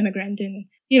not an immigrant, and,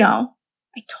 you know,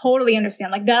 I totally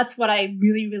understand. Like, that's what I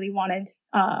really, really wanted,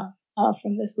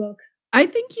 from this book. I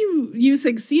think you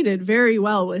succeeded very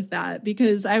well with that,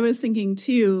 because I was thinking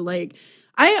too, like,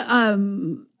 I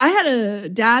had a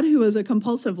dad who was a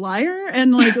compulsive liar,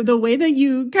 and like the way that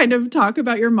you kind of talk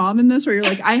about your mom in this, where you're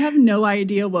like, I have no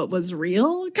idea what was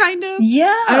real, kind of.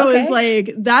 Yeah. I was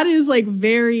like, that is like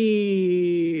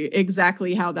very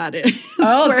exactly how that is.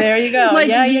 Oh, where, there you go. Like,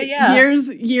 yeah.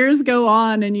 Years go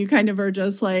on and you kind of are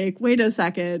just like, wait a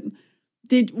second.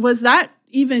 Was that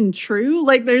even true?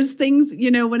 Like, there's things,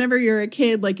 you know, whenever you're a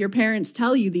kid, like your parents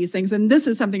tell you these things. And this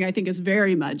is something I think is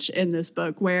very much in this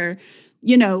book, where,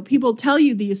 you know, people tell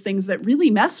you these things that really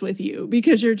mess with you,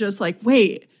 because you're just like,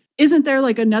 wait, isn't there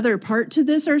like another part to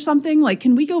this or something? Like,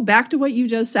 can we go back to what you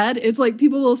just said? It's like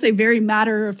people will say very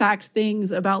matter of fact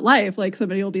things about life. Like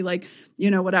somebody will be like, you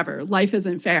know, whatever, life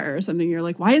isn't fair or something. You're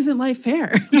like, why isn't life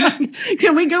fair? Like,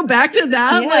 can we go back to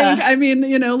that? Yeah. Like, I mean,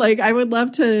 you know, like I would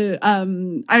love to,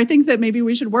 I think that maybe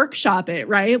we should workshop it,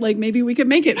 right? Like maybe we could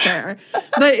make it fair.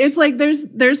 But it's like,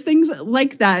 there's things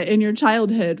like that in your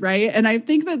childhood, right? And I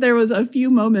think that there was a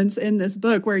few moments in this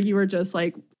book where you were just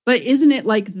like, but isn't it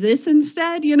like this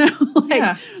instead? You know, like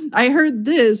Yeah. I heard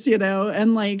this, you know,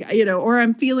 and like, you know, or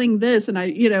I'm feeling this. And I,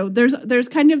 you know, there's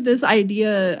kind of this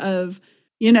idea of,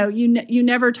 you know, you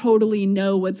never totally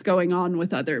know what's going on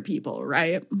with other people,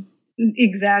 right?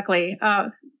 Exactly.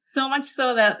 So much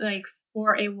so that like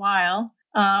for a while,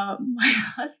 my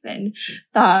husband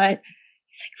thought,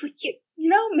 he's like, well, you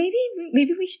know,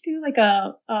 maybe we should do like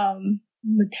a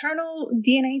maternal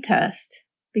DNA test,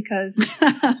 because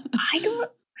I don't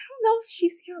know if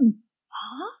she's your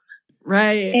mom.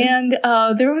 Right. And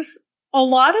there was a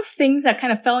lot of things that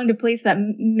kind of fell into place that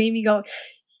made me go,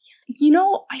 you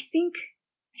know, I think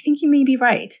you may be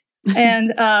right.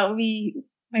 And we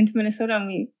went to Minnesota and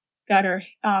we got her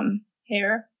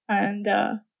hair, and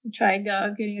tried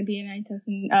getting a DNA test,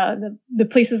 and the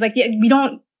place was like, yeah, we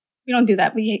don't do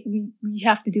that. We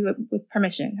have to do it with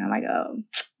permission. I'm like, oh,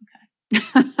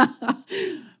 okay.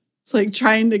 It's like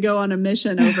trying to go on a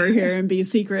mission over here and be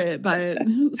secret, but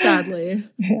sadly.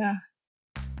 Yeah.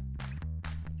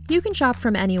 You can shop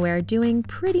from anywhere doing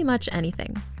pretty much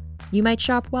anything. You might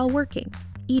shop while working,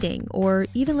 eating, or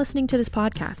even listening to this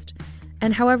podcast.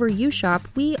 And however you shop,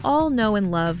 we all know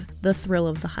and love the thrill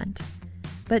of the hunt.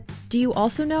 But do you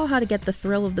also know how to get the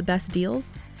thrill of the best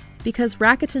deals? Because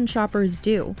Rakuten shoppers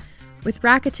do. With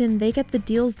Rakuten, they get the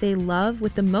deals they love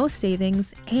with the most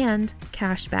savings and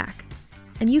cash back.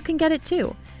 And you can get it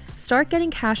too. Start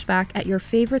getting cash back at your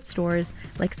favorite stores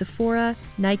like Sephora,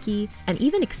 Nike, and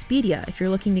even Expedia if you're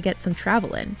looking to get some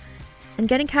travel in. And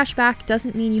getting cash back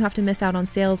doesn't mean you have to miss out on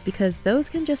sales because those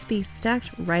can just be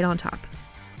stacked right on top.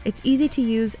 It's easy to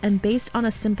use and based on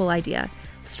a simple idea.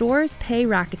 Stores pay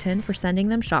Rakuten for sending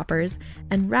them shoppers,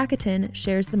 and Rakuten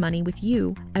shares the money with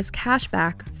you as cash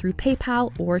back through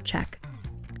PayPal or check.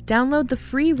 Download the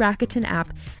free Rakuten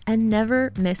app and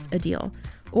never miss a deal.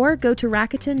 Or go to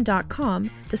Rakuten.com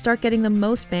to start getting the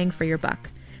most bang for your buck.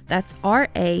 That's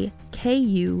Rakuten.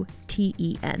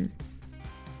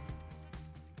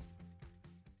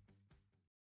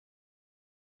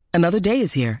 Another day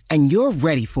is here, and you're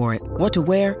ready for it. What to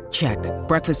wear? Check.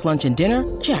 Breakfast, lunch, and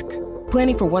dinner? Check.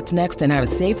 Planning for what's next and how to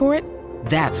save for it?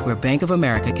 That's where Bank of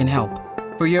America can help.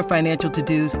 For your financial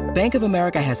to-dos, Bank of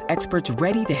America has experts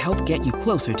ready to help get you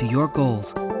closer to your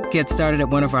goals. Get started at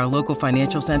one of our local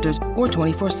financial centers or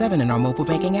 24/7 in our mobile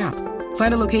banking app.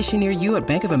 Find a location near you at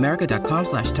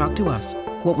bankofamerica.com/talktous.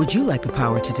 What would you like the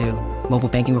power to do? Mobile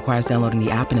banking requires downloading the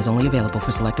app and is only available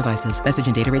for select devices. Message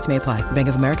and data rates may apply. Bank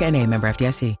of America NA, member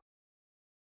FDIC.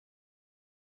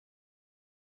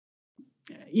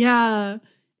 Yeah,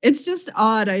 it's just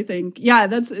odd, I think. Yeah,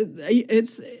 that's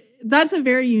a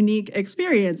very unique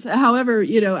experience. However,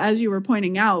 as you were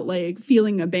pointing out, like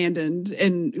feeling abandoned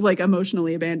and like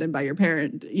emotionally abandoned by your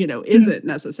parent, isn't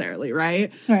necessarily,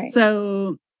 right? Right.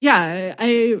 So yeah,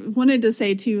 I wanted to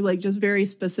say too, like just very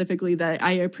specifically that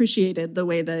I appreciated the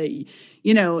way that,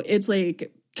 it's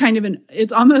like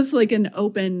it's almost like an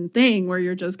open thing where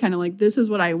you're just kind of like, this is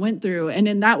what I went through. And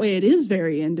in that way, it is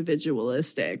very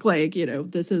individualistic. Like,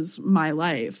 this is my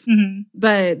life. Mm-hmm.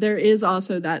 But there is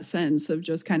also that sense of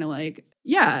just kind of like,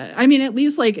 yeah, I mean, at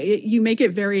least like you make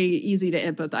it very easy to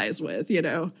empathize with,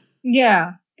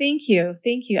 Yeah. Thank you.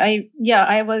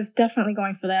 I was definitely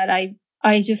going for that.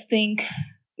 I just think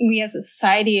we as a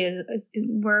society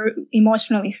we're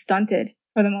emotionally stunted.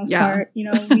 For the most part,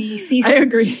 we see. I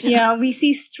agree. Yeah, we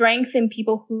see strength in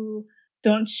people who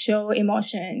don't show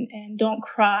emotion and don't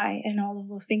cry and all of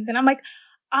those things. And I'm like,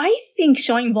 I think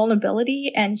showing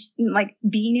vulnerability and like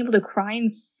being able to cry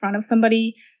in front of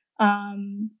somebody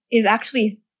is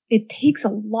actually, it takes a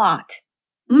lot.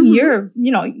 Mm-hmm.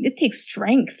 It takes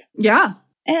strength. Yeah.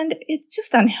 And it's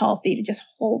just unhealthy to just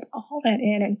hold all that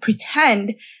in and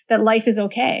pretend that life is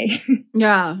okay.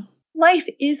 Yeah. Life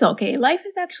is okay. Life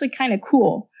is actually kind of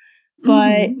cool,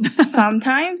 but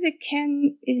sometimes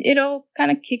it'll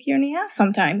kind of kick you in the ass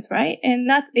sometimes, right?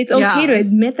 And it's okay to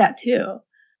admit that too.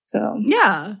 So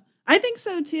yeah, I think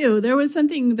so too. There was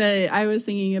something that I was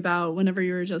thinking about whenever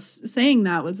you were just saying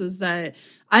that is that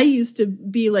I used to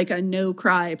be like a no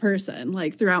cry person,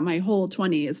 like throughout my whole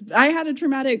 20s. I had a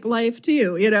traumatic life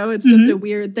too. It's just a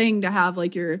weird thing to have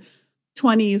like your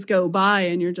 20s go by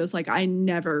and you're just like, I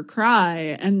never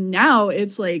cry. And now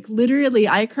it's like literally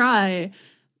I cry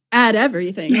at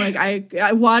everything. Like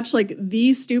I watch like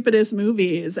the stupidest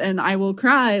movies and I will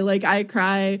cry. Like I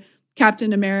cry.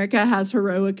 Captain America has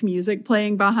heroic music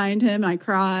playing behind him. I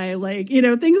cry. Like,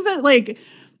 things that like,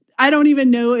 I don't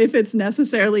even know if it's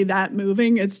necessarily that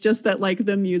moving. It's just that like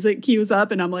the music cues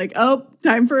up and I'm like, oh,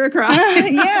 time for a cry.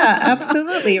 Yeah,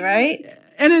 absolutely. Right.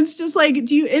 And it's just like,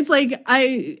 it's like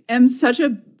I am such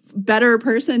a better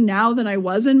person now than I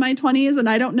was in my 20s. And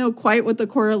I don't know quite what the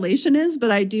correlation is,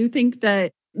 but I do think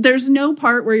that there's no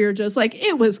part where you're just like,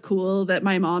 it was cool that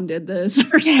my mom did this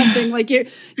or something. Like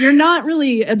you're not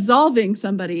really absolving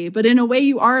somebody, but in a way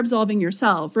you are absolving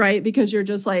yourself, right? Because you're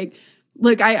just like,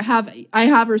 look, I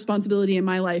have responsibility in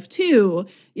my life too,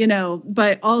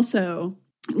 but also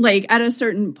like at a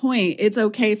certain point, it's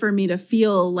okay for me to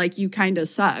feel like you kind of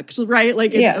sucked, right?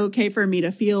 Like it's okay for me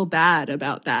to feel bad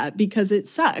about that because it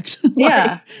sucked.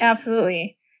 Yeah,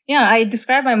 absolutely. Yeah, I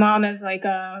describe my mom as like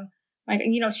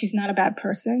she's not a bad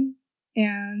person.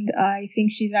 And I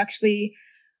think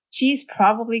she's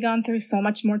probably gone through so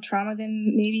much more trauma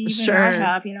than maybe even I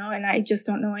have, and I just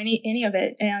don't know any of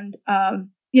it. And,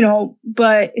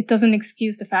 but it doesn't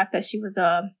excuse the fact that she was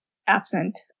a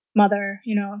absent mother,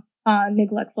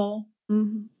 neglectful,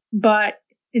 Mhm. but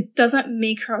it doesn't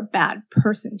make her a bad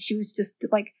person. She was just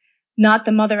like not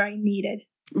the mother I needed.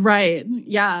 Right.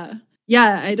 Yeah.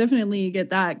 Yeah, I definitely get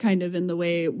that kind of in the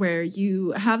way where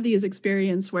you have these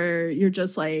experiences where you're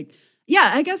just like,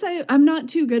 yeah, I guess I'm not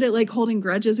too good at like holding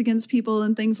grudges against people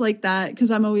and things like that, because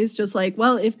I'm always just like,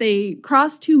 well, if they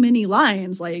cross too many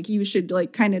lines, like you should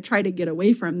like kind of try to get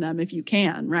away from them if you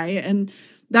can, right? And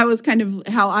that was kind of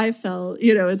how I felt,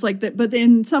 it's like that. But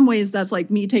in some ways, that's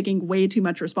like me taking way too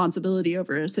much responsibility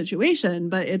over a situation.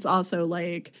 But it's also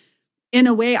like, in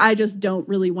a way, I just don't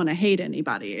really want to hate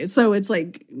anybody. So it's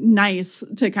like nice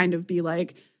to kind of be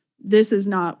like, this is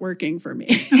not working for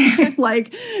me.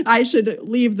 Like I should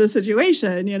leave the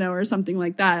situation, or something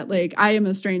like that. Like I am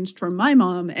estranged from my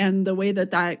mom. And the way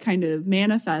that kind of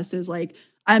manifests is like,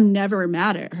 I'm never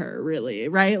mad at her, really,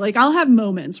 right? Like I'll have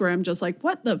moments where I'm just like,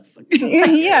 what the fuck?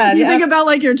 Yeah. You think about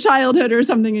like your childhood or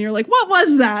something and you're like, what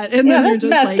was that? And then you're just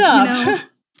messed like, up.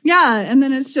 yeah. And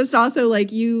then it's just also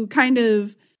like you kind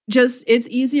of it's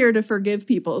easier to forgive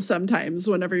people sometimes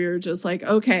whenever you're just like,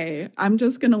 okay, I'm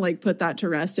just going to like put that to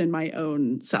rest in my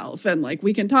own self. And like,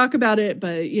 we can talk about it,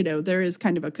 but there is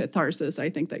kind of a catharsis, I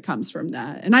think, that comes from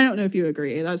that. And I don't know if you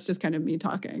agree. That's just kind of me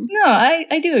talking. No,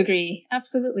 I do agree.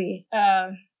 Absolutely.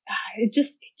 It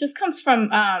just comes from,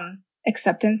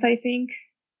 acceptance, I think,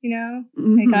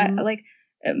 Mm-hmm. like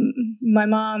my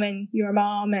mom and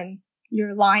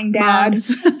your lying dad,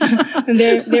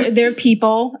 they're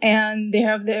people and they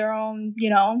have their own,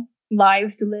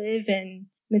 lives to live and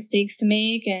mistakes to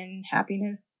make and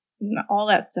happiness, and all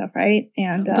that stuff. Right.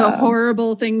 And the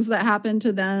horrible things that happen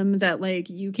to them that like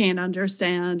you can't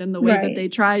understand, and the way that they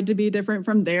tried to be different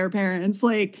from their parents.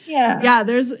 Like,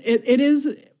 there's, it is,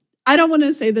 I don't want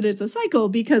to say that it's a cycle,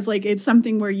 because like, it's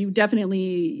something where you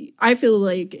definitely, I feel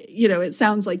like, it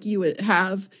sounds like you would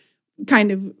have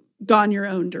kind of gone your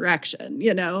own direction,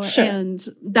 Sure. And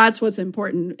that's what's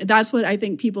important. That's what I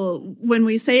think people, when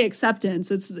we say acceptance,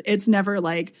 it's never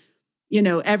like,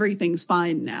 everything's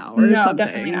fine now or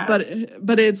something,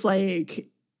 but it's like,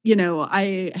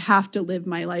 I have to live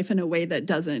my life in a way that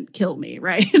doesn't kill me.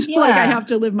 Right. Yeah. Like I have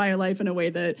to live my life in a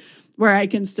way where I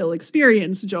can still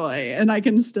experience joy and I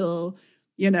can still,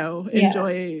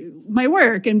 enjoy my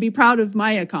work and be proud of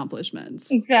my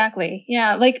accomplishments. Exactly.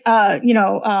 Yeah. Like, like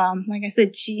I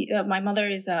said, my mother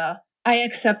is, I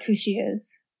accept who she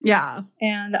is. Yeah.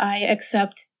 And I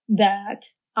accept that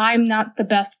I'm not the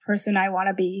best person I want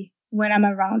to be when I'm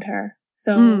around her.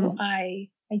 So I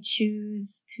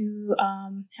choose to,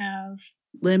 have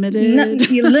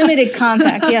limited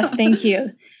contact. Yes. Thank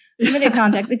you. Limited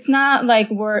contact. It's not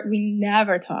like we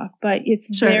never talk, but it's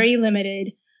very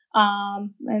limited.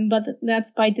 But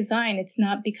that's by design. It's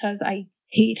not because I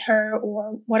hate her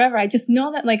or whatever. I just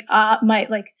know that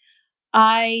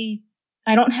I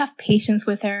don't have patience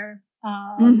with her.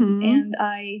 And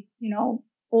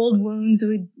old wounds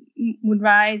would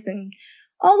rise and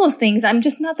all those things. I'm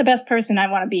just not the best person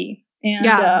I want to be.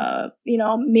 And,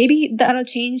 maybe that'll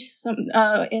change some,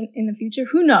 in the future.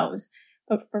 Who knows?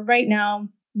 But for right now,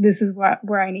 this is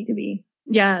where I need to be.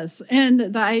 Yes. And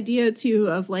the idea too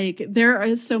of like, there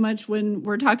is so much when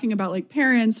we're talking about like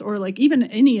parents or like even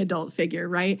any adult figure,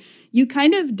 right? You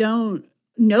kind of don't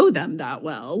know them that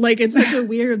well. Like it's such a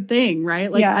weird thing,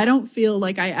 right? Like I don't feel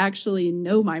like I actually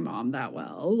know my mom that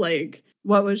well. Like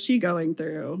what was she going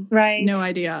through? Right. No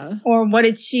idea. Or what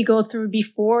did she go through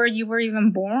before you were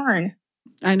even born?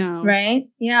 I know. Right?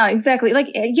 Yeah, exactly. Like,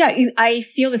 I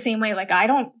feel the same way. Like I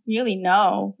don't really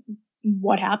know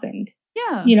what happened.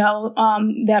 Yeah.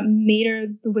 That made her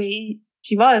the way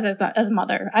she was as a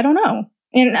mother. I don't know.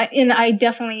 And I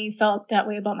definitely felt that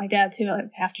way about my dad too. Like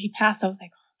after he passed, I was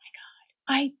like, oh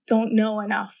my God, I don't know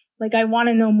enough. Like I want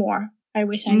to know more. I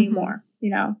wish I knew more,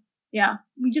 Yeah.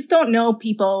 We just don't know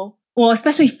people. Well,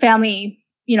 especially family,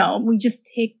 we just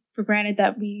take for granted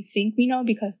that we think we know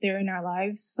because they're in our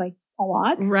lives like a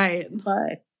lot. Right.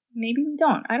 But maybe we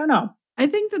don't. I don't know. I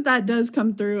think that does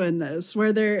come through in this,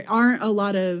 where there aren't a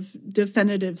lot of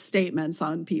definitive statements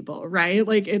on people, right?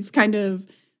 Like it's kind of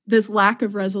this lack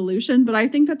of resolution, but I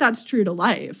think that that's true to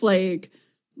life. Like,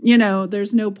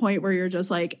 there's no point where you're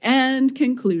just like, and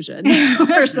conclusion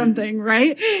or something,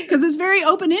 right? Because it's very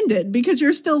open-ended because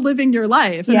you're still living your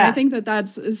life. And I think that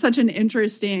that's such an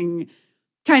interesting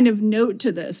kind of note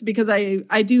to this, because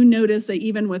I do notice that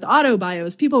even with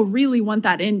autobios, people really want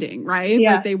that ending, right?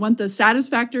 Yeah. Like they want the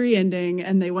satisfactory ending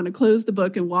and they want to close the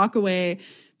book and walk away,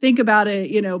 think about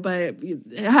it, but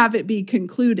have it be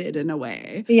concluded in a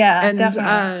way. Yeah. And,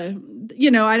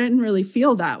 definitely. I didn't really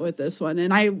feel that with this one.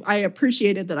 And I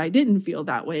appreciated that I didn't feel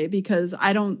that way, because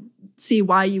I don't see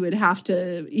why you would have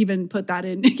to even put that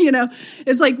in, you know.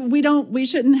 It's like we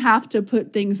shouldn't have to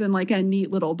put things in like a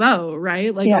neat little bow,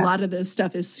 right? Like a lot of this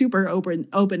stuff is super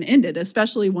open-ended,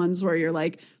 especially ones where you're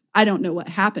like, I don't know what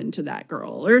happened to that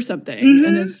girl or something.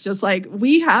 And it's just like,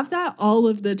 we have that all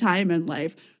of the time in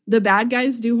life. The bad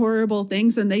guys do horrible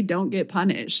things and they don't get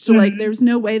punished. Like, there's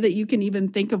no way that you can even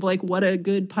think of like what a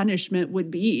good punishment would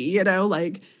be, you know,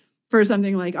 like for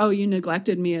something like, oh, you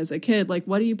neglected me as a kid. Like,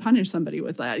 what do you punish somebody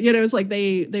with that? You know, it's like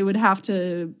they would have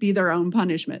to be their own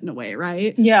punishment in a way,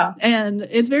 right? Yeah. And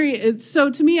so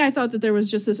to me, I thought that there was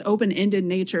just this open-ended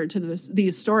nature to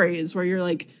these stories where you're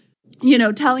like, you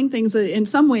know, telling things that in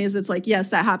some ways it's like, yes,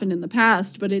 that happened in the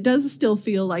past, but it does still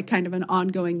feel like kind of an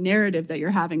ongoing narrative that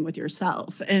you're having with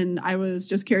yourself. And I was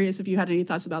just curious if you had any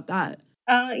thoughts about that.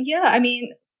 Yeah, I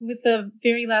mean, with the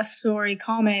very last story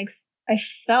comics, I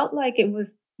felt like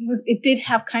it did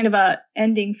have kind of a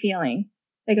ending feeling,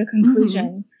 like a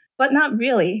conclusion, but not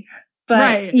really. But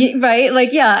right,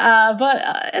 like but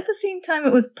at the same time,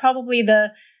 it was probably the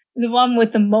one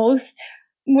with the most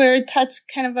where it touched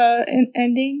kind of an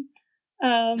ending.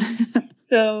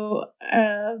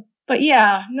 But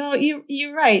yeah, no,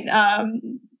 you're right.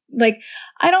 Like,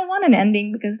 I don't want an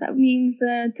ending because that means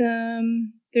that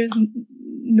there's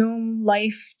no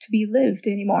life to be lived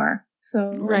anymore.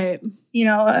 So, you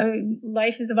know,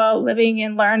 life is about living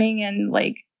and learning, and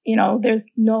like, you know, there's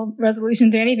no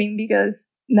resolution to anything because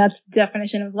that's the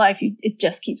definition of life. It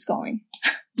just keeps going.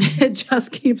 It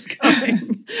just keeps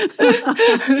going.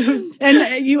 And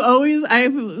I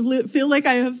feel like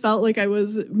I have felt like I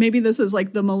was, maybe this is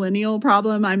like the millennial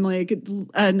problem. I'm like a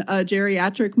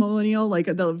geriatric millennial, like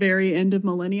at the very end of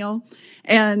millennial.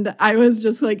 And I was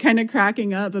just like kind of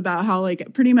cracking up about how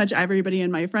like pretty much everybody in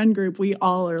my friend group, we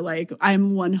all are like,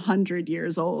 I'm 100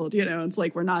 years old. You know, it's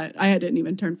like I didn't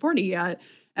even turn 40 yet.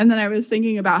 And then I was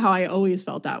thinking about how I always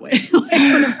felt that way. Like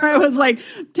whenever I was like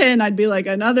 10, I'd be like,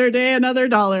 another day, another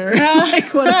dollar,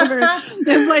 like whatever.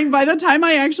 It's like by the time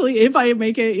if I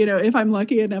make it, you know, if I'm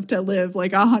lucky enough to live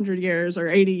like 100 years or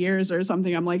 80 years or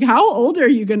something, I'm like, how old are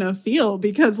you going to feel?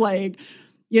 Because like,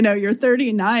 you know, you're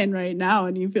 39 right now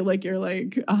and you feel like you're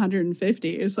like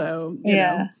 150. So, you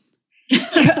know.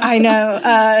 I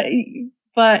know.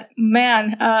 But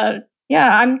man,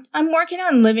 I'm working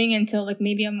on living until like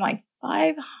maybe I'm like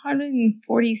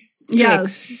 546.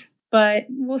 Yes. But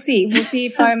we'll see. We'll see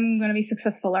if I'm going to be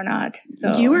successful or not.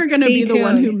 So you are going to be the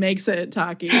one who makes it,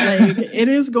 Taki. Like, it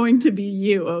is going to be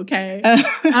you, okay?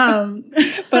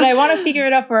 But I want to figure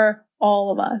it out for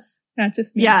all of us, not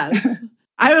just me. Yes.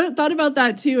 I thought about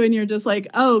that too. And you're just like,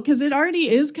 oh, because it already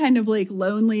is kind of like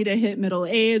lonely to hit middle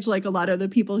age. Like a lot of the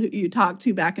people who you talked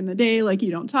to back in the day, like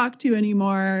you don't talk to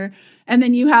anymore. And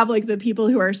then you have like the people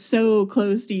who are so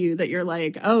close to you that you're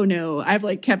like, oh no, I've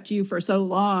like kept you for so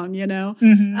long, you know?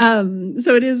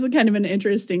 So it is kind of an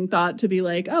interesting thought to be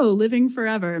like, oh, living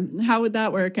forever. How would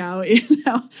that work out? You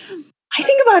know? I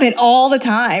think about it all the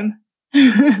time.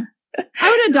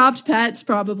 I would adopt pets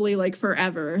probably like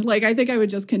forever. Like, I think I would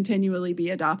just continually be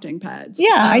adopting pets.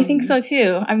 Yeah, I think so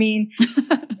too. I mean,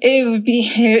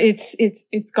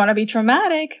 it's going to be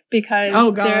traumatic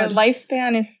because their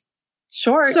lifespan is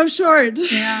short. So short.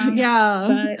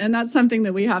 Yeah. And that's something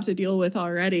that we have to deal with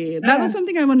already. That was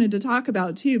something I wanted to talk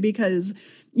about too, because,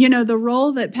 you know, the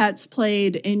role that pets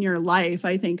played in your life,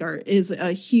 I think is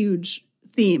a huge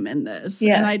theme in this.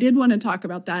 Yes. And I did want to talk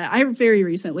about that. I very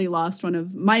recently lost one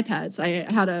of my pets. I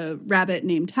had a rabbit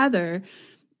named Heather,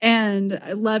 and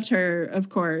I loved her, of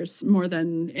course, more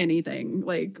than anything,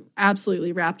 like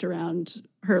absolutely wrapped around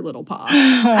her little paw.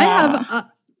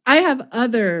 I have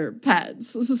other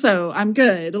pets, so I'm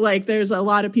good. Like, there's a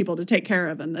lot of people to take care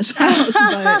of in this house,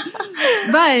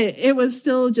 but it was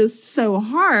still just so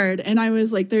hard. And I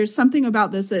was like, there's something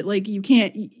about this that like, you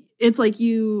can't, it's like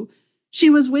she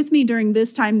was with me during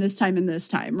this time, and this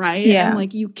time, right? Yeah. And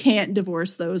like, you can't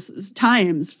divorce those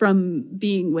times from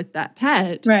being with that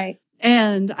pet. Right.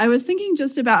 And I was thinking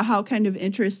just about how kind of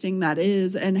interesting that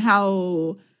is and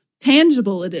how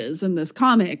tangible it is in this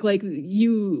comic. Like,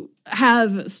 you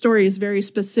have stories very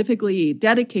specifically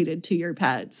dedicated to your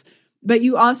pets, but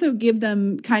you also give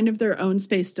them kind of their own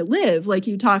space to live. Like,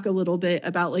 you talk a little bit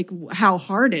about like how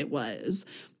hard it was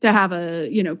to have a,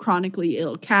 you know, chronically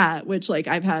ill cat, which like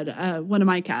I've had, one of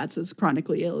my cats is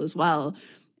chronically ill as well.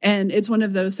 And it's one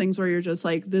of those things where you're just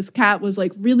like, this cat was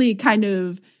like really kind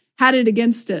of had it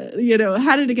against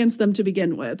them to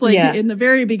begin with. Like in the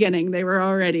very beginning, they were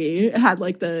already had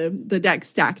like the deck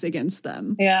stacked against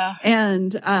them. Yeah.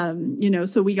 And, you know,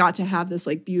 so we got to have this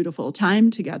like beautiful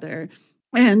time together.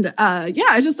 And I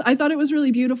thought it was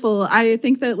really beautiful. I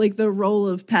think that like the role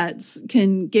of pets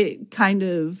can get kind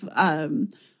of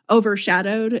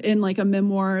overshadowed in like a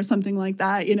memoir or something like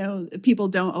that. You know, people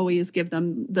don't always give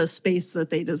them the space that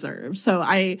they deserve. So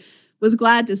I was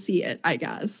glad to see it, I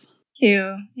guess. Thank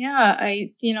you. Yeah,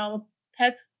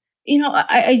 pets,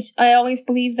 I always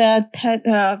believe that pet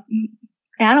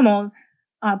animals,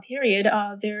 period,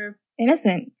 they're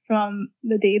innocent from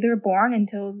the day they're born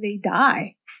until they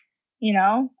die.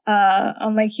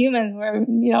 Unlike humans,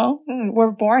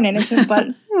 we're born innocent, but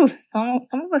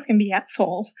some of us can be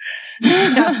assholes.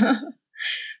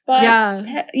 But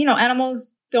yeah.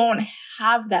 Animals don't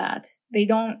have that. They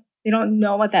don't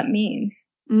know what that means.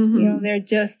 Mm-hmm. They're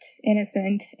just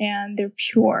innocent and they're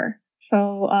pure.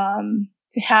 So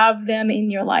to have them in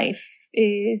your life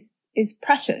is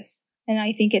precious, and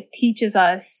I think it teaches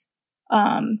us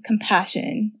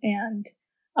compassion and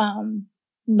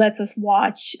lets us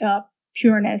watch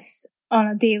pureness on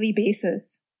a daily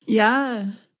basis. Yeah.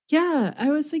 Yeah,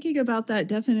 I was thinking about that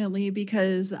definitely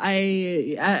because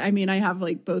I mean, I have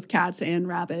like both cats and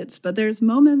rabbits, but there's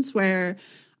moments where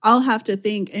I'll have to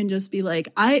think and just be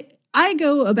like, I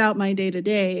go about my day to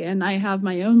day and I have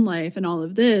my own life and all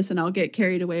of this, and I'll get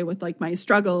carried away with like my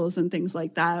struggles and things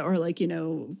like that, or like,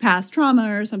 past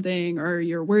trauma or something, or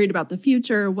you're worried about the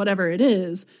future, whatever it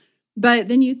is. But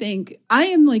then you think, I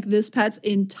am like this pet's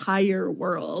entire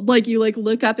world. Like you like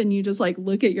look up and you just like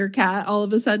look at your cat all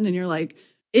of a sudden and you're like,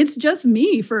 it's just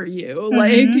me for you. Mm-hmm.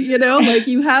 Like, like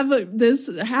you have this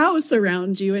house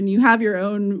around you and you have your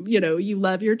own, you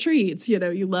love your treats, you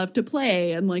love to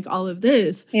play and like all of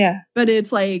this. Yeah. But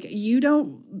it's like,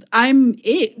 I'm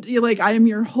it. You're like, I am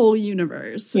your whole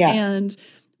universe. Yeah. And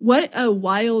what a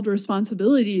wild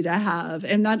responsibility to have.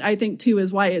 And that I think too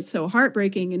is why it's so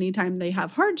heartbreaking anytime they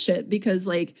have hardship, because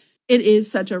like it is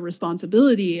such a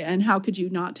responsibility. And how could you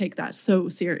not take that so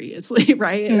seriously?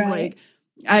 Right. It's like,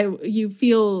 you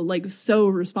feel like so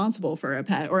responsible for a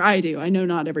pet, or I do. I know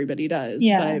not everybody does,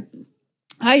 but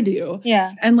I do.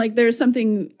 Yeah. And like, there's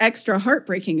something extra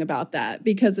heartbreaking about that,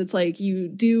 because it's like, you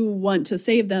do want to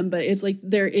save them, but it's like,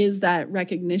 there is that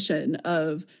recognition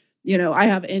of, I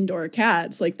have indoor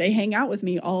cats, like they hang out with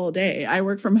me all day. I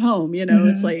work from home, Mm-hmm.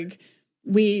 It's like,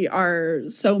 we are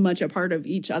so much a part of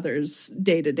each other's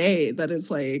day to day that it's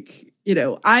like,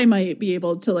 I might be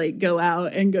able to like go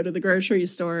out and go to the grocery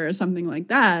store or something like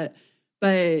that,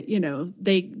 but,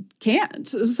 they can't.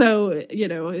 So,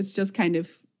 it's just kind of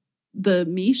the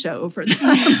me show for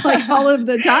them, like all of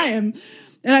the time.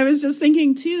 And I was just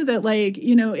thinking too that like,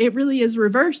 it really is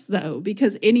reversed though,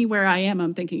 because anywhere I am,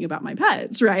 I'm thinking about my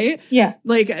pets, right? Yeah.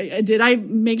 Like, did I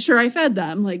make sure I fed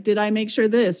them? Like, did I make sure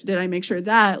this? Did I make sure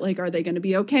that? Like, are they going to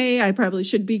be okay? I probably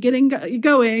should be getting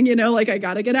going, like I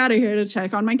got to get out of here to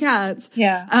check on my cats.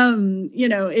 Yeah.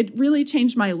 It really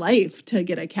changed my life to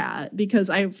get a cat, because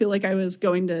I feel like I was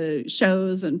going to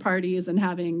shows and parties and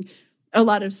having a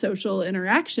lot of social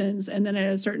interactions. And then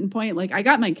at a certain point, like I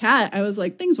got my cat, I was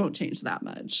like, things won't change that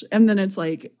much. And then it's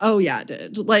like, oh yeah, it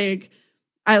did. Like,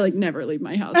 I like never leave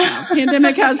my house now.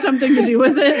 Pandemic has something to do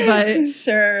with it, but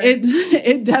sure.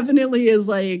 It definitely is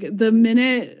like the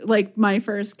minute like my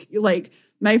first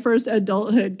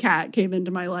adulthood cat came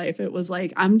into my life, it was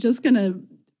like, I'm just going to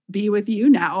be with you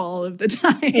now all of the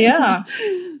time. Yeah.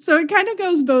 So it kind of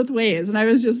goes both ways. And I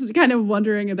was just kind of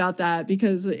wondering about that,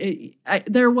 because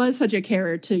there was such a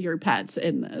care to your pets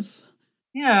in this.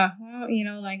 Yeah. Well,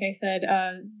 like I said,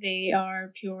 they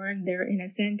are pure and they're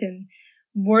innocent, and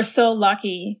we're so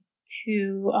lucky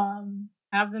to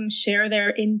have them share their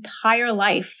entire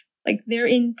life, with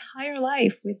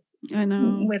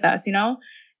us,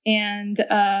 and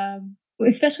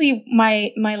especially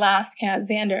my last cat,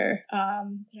 Xander, that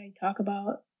I talk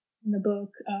about in the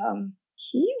book.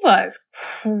 He was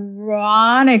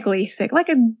chronically sick, like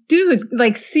a dude,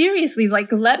 like seriously, like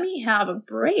let me have a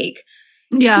break.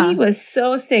 Yeah. He was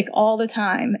so sick all the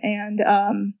time. And,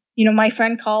 my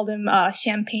friend called him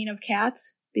champagne of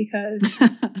cats, because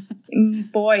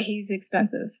boy, he's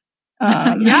expensive.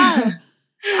 Yeah.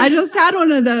 I just had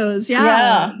one of those.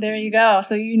 Yeah. There you go.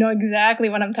 So you know exactly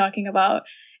what I'm talking about.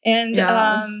 And,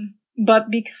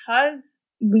 but because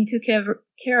we took care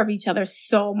of each other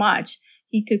so much,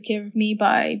 he took care of me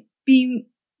by being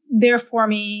there for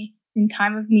me in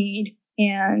time of need,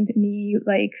 and me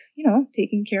like,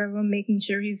 taking care of him, making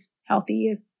sure he's healthy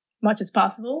as much as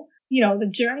possible. The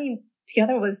journey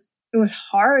together was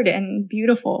hard and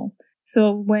beautiful.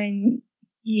 So when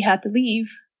he had to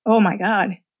leave, oh my God,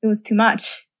 it was too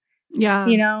much. Yeah.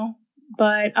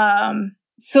 But,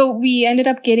 so we ended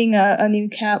up getting a new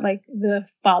cat like the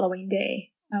following day.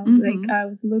 I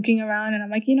was looking around and I'm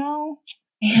like,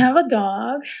 I have a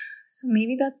dog, so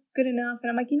maybe that's good enough. And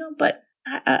I'm like, but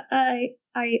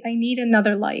I need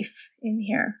another life in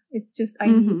here. It's just, I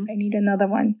Mm-hmm. need another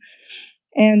one.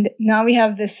 And now we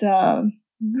have this,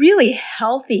 really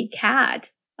healthy cat,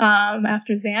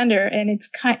 after Xander. And it's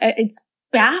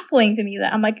baffling to me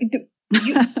that I'm like,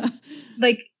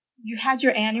 like, you had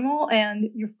your animal and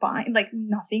you're fine. Like,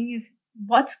 nothing is,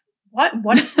 what's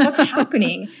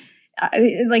happening?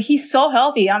 Like, he's so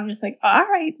healthy. I'm just like, all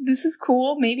right, this is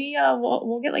cool. Maybe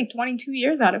we'll get like 22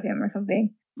 years out of him or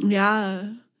something.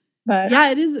 Yeah. But yeah,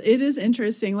 it is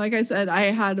interesting. Like I said,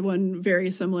 I had one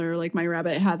very similar. Like, my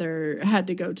rabbit Heather had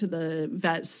to go to the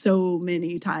vet so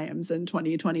many times in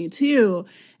 2022.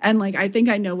 And like, I think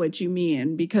I know what you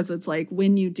mean, because it's like,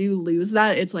 when you do lose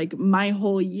that, it's like my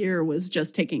whole year was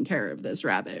just taking care of this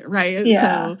rabbit, right?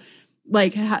 Yeah. So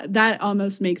like that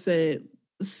almost makes it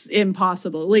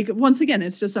impossible. Like, once again,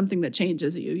 it's just something that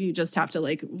changes you. You just have to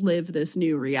like live this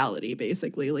new reality,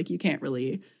 basically. Like, you can't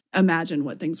really imagine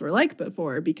what things were like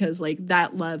before, because like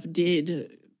that love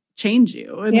did change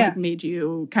you and like made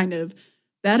you kind of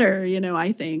better. You know,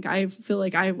 I feel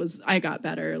like I got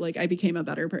better. Like, I became a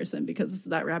better person because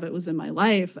that rabbit was in my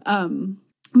life.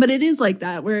 But it is like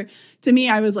that, where to me,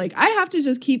 I was like, I have to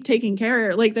just keep taking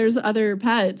care. Like, there's other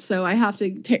pets, so I have to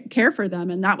care for them.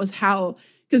 And that was how,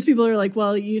 because people are like,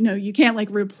 well, you know, you can't like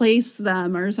replace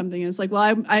them or something. And it's like,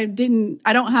 well, I don't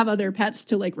have other pets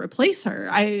to like replace her.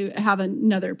 I have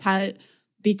another pet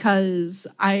because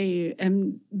they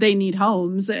need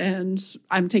homes and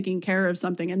I'm taking care of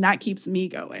something, and that keeps me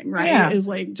going, right? Yeah. Is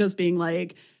like just being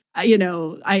like, you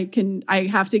know, I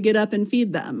have to get up and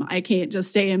feed them. I can't just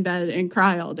stay in bed and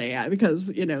cry all day because,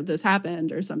 you know, this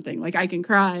happened or something. Like, I can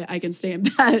cry, I can stay in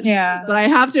bed, but I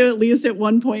have to at least at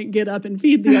one point get up and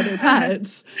feed the other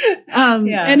pets.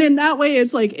 And in that way,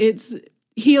 it's like, it's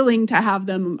healing to have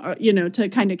them, you know, to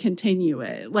kind of continue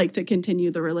it, like to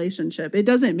continue the relationship. It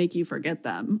doesn't make you forget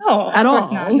them at all.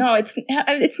 Not. No,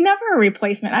 it's never a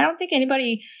replacement. I don't think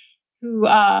anybody who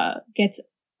gets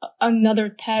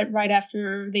another pet right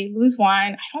after they lose one,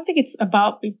 I don't think it's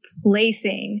about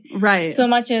replacing, right, so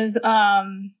much as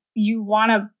you want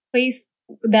to place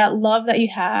that love that you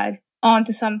had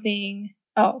onto something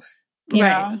else, you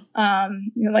know?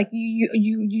 You know, like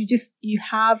you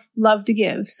have love to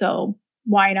give, so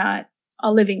why not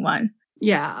a living one?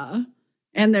 Yeah.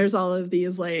 And there's all of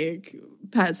these like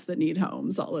pets that need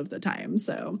homes all of the time,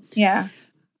 so yeah,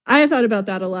 I thought about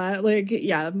that a lot. Like,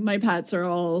 yeah, my pets are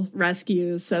all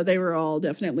rescues, so they were all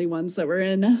definitely ones that were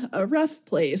in a rough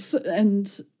place.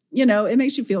 And, you know, it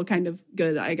makes you feel kind of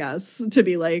good, I guess, to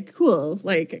be like, cool,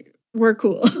 like, we're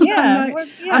cool. Yeah,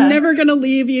 I'm never going to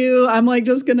leave you. I'm like,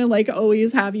 just going to like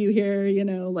always have you here, you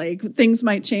know, like things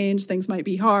might change, things might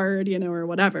be hard, you know, or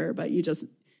whatever, but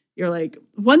you're like,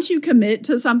 once you commit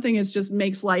to something, it just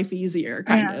makes life easier,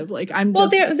 kind of. Like,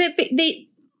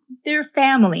 they're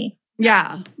family.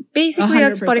 Yeah. Basically, 100%.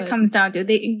 That's what it comes down to.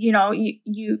 They, you know,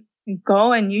 you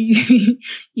go and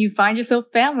you find yourself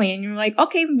family, and you're like,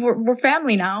 okay, we're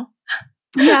family now.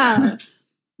 Yeah.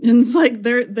 And it's like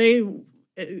they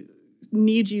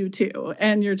need you too,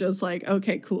 and you're just like,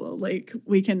 okay, cool, like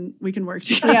we can work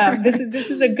together. Yeah, this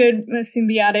is a good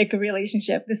symbiotic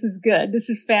relationship. This is good. This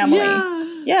is family.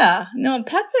 Yeah. No,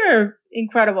 pets are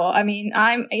incredible. I mean,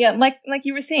 like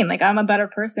you were saying, like, I'm a better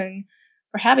person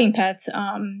for having pets,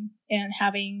 and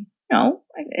having, you know,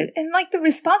 and like the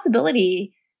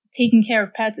responsibility taking care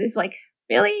of pets is like,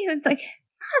 really, it's like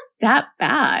not that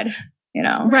bad, you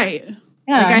know? Right.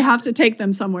 Yeah. Like, I have to take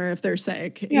them somewhere if they're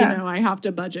sick. Yeah. You know, I have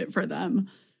to budget for them.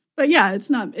 But yeah, it's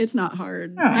not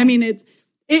hard. Oh. I mean,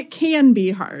 it can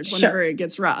be hard whenever it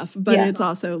gets rough, but it's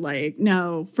also like,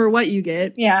 no, for what you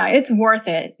get. Yeah, it's worth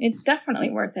it. It's definitely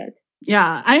worth it.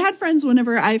 Yeah, I had friends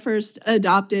whenever I first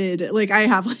adopted, like I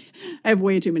have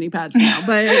way too many pets now,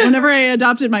 but whenever I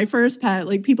adopted my first pet,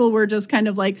 like people were just kind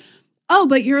of like, oh,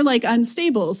 but you're like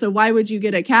unstable, so why would you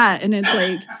get a cat? And it's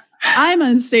like, I'm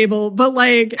unstable, but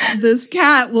like this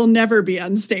cat will never be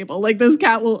unstable. Like, this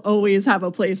cat will always have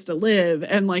a place to live,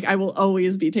 and like I will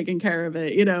always be taking care of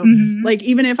it, you know? Mm-hmm. Like,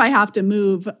 even if I have to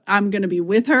move, I'm going to be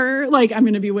with her. Like, I'm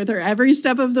going to be with her every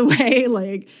step of the way.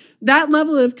 Like, that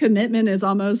level of commitment is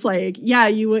almost like, yeah,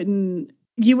 you wouldn't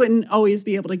always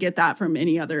be able to get that from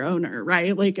any other owner,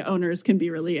 right? Like, owners can be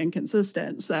really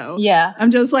inconsistent. So yeah, I'm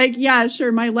just like, yeah,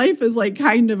 sure, my life is like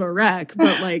kind of a wreck,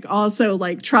 but like also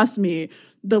like, trust me,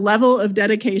 the level of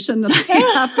dedication that I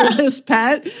have for this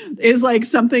pet is like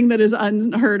something that is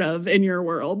unheard of in your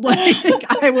world. Like,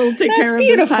 I will take care of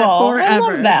this pet forever. I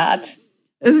love that.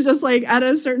 It's just like, at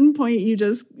a certain point, you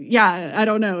just, I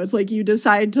don't know. It's like you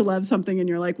decide to love something and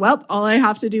you're like, well, all I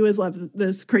have to do is love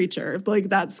this creature. Like,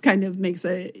 that's kind of makes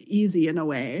it easy in a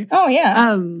way. Oh,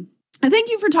 yeah. Thank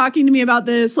you for talking to me about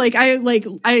this.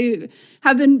 I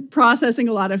have been processing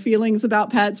a lot of feelings about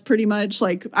pets pretty much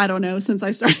I don't know, since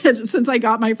I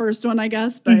got my first one, I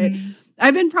guess. But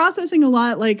I've been processing a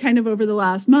lot kind of over the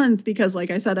last month because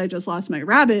like I said, I just lost my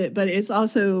rabbit, but it's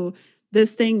also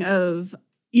this thing of,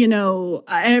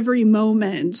 every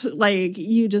moment,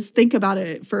 you just think about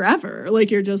it forever.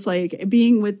 You're just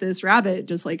being with this rabbit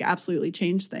just absolutely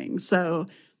changed things. So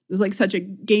it's such a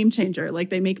game changer.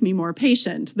 They make me more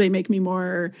patient. They make me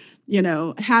more,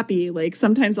 happy.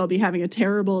 Sometimes I'll be having a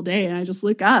terrible day and I just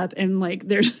look up and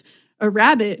there's a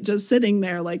rabbit just sitting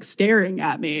there staring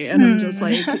at me. And I'm just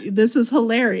this is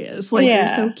hilarious. You're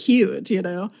so cute,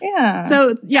 Yeah.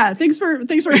 So yeah, thanks for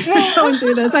going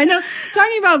through this. I know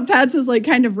talking about pets is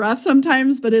kind of rough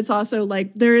sometimes, but it's also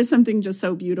there is something just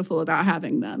so beautiful about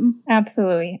having them.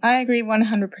 Absolutely. I agree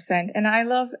 100%. And I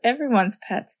love everyone's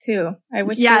pets too. I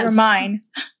wish they were mine.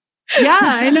 Yeah,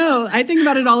 I know. I think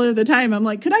about it all of the time. I'm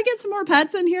could I get some more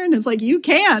pets in here? And it's you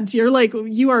can't. You're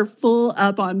you are full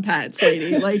up on pets, lady.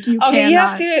 You cannot. You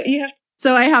have to.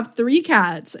 So I have 3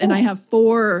 cats and I have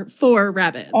four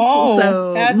rabbits.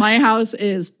 So my house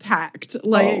is packed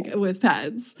with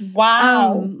pets.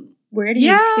 Wow. Where do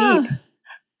you sleep?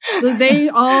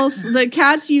 The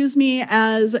cats use me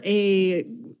as a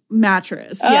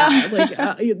mattress.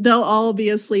 Yeah. They'll all be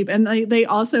asleep. And they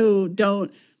also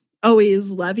don't always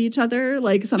love each other.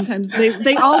 Sometimes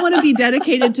they all want to be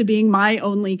dedicated to being my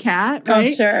only cat, right?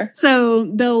 Oh, sure. So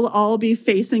they'll all be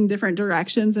facing different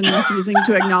directions and refusing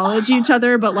to acknowledge each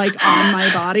other, but on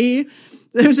my body,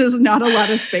 there's just not a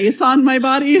lot of space on my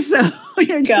body. So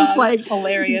you're just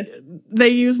hilarious. They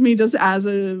use me just as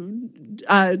a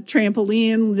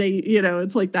trampoline. They,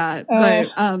 it's like that. But,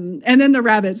 and then the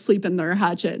rabbits sleep in their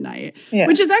hutch at night,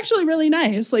 which is actually really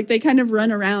nice. They kind of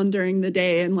run around during the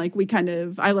day and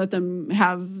I let them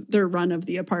have their run of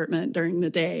the apartment during the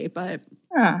day. But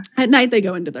at night they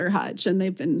go into their hutch and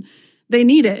they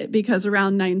need it because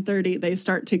around 9:30 they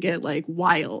start to get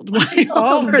wild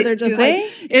where they're just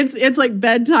it's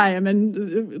bedtime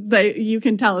and you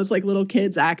can tell it's little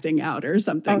kids acting out or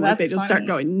something. They just start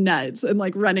going nuts and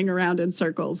running around in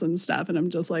circles and stuff. And I'm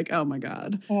just oh my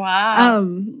God. Wow.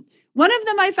 One of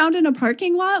them I found in a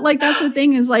parking lot. That's the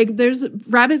thing is there's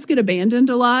rabbits get abandoned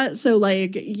a lot. So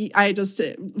I just,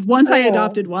 once I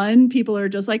adopted one, people are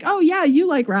just oh yeah, you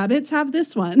like rabbits, have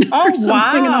this one or something.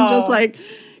 Wow. And I'm just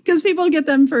because people get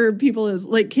them for people as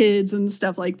kids and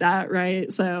stuff like that,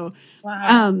 right? So,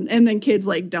 and then kids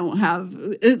don't have.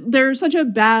 They're such a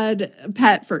bad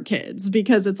pet for kids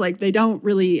because it's they don't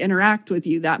really interact with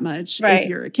you that much if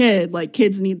you're a kid.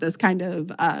 Kids need this kind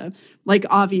of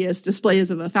obvious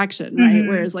displays of affection, right?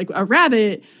 Whereas a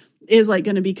rabbit is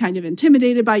going to be kind of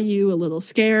intimidated by you, a little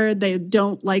scared. They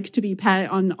don't like to be pet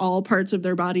on all parts of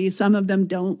their body. Some of them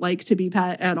don't like to be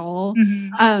pet at all.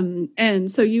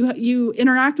 And so you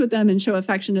interact with them and show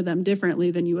affection to them differently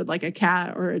than you would a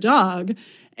cat or a dog.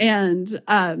 And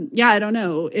I don't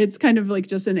know. It's kind of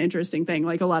just an interesting thing.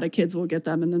 A lot of kids will get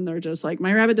them and then they're just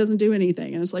my rabbit doesn't do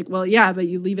anything. And it's well, yeah, but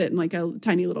you leave it in a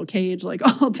tiny little cage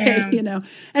all day,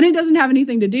 and it doesn't have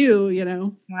anything to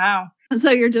do, Wow. So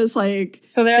you're just so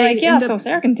they're so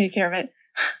Sarah can take care of it.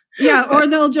 Yeah, or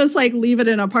they'll just leave it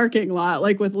in a parking lot,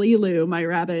 with Lilu, my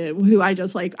rabbit, who I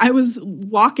just I was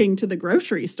walking to the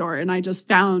grocery store and I just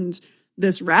found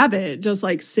this rabbit just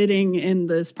sitting in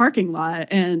this parking lot.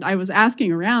 And I was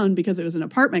asking around because it was an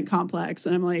apartment complex.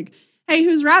 And I'm hey,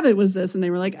 whose rabbit was this? And they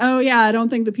were oh yeah, I don't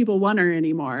think the people want her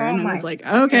anymore. And I was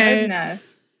okay.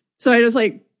 Goodness. So I just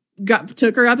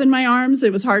took her up in my arms.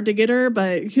 It was hard to get her,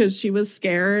 but because she was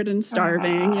scared and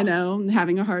starving,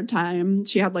 having a hard time.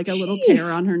 She had a little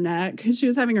tear on her neck because she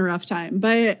was having a rough time.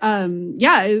 But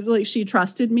she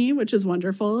trusted me, which is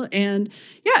wonderful. And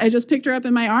yeah, I just picked her up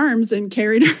in my arms and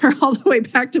carried her all the way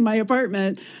back to my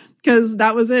apartment because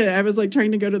that was it. I was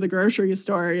trying to go to the grocery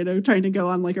store, trying to go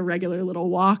on a regular little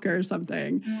walk or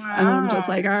something. Wow. And I'm just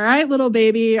all right, little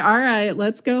baby. All right,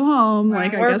 let's go home. I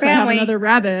guess I have another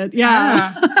rabbit.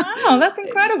 Yeah. Wow, that's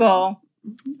incredible.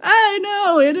 I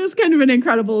know. It is kind of an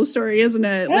incredible story, isn't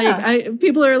it? Yeah.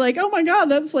 People are oh my God,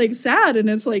 that's sad.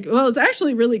 And it's well, it's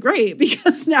actually really great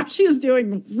because now she's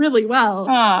doing really well.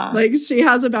 She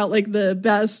has about the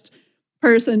best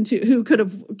person who could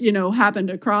have, happened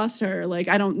across her.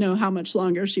 I don't know how much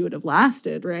longer she would have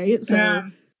lasted, right? So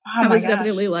I was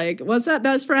definitely what's that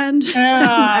best friend?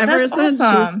 Ever since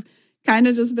awesome. She's kind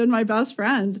of just been my best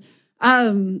friend.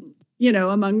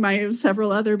 Among my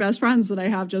several other best friends that I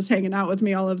have just hanging out with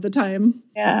me all of the time.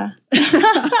 Yeah.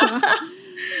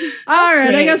 All right,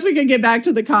 I great. guess we could get back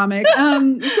to the comic.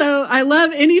 So I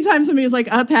love anytime somebody's like,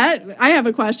 a pet, I have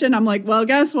a question. I'm like, well,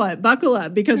 guess what? Buckle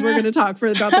up, because we're going to talk for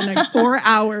about the next 4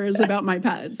 hours about my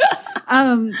pets.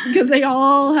 Because they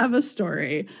all have a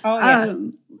story.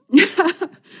 Oh, yeah.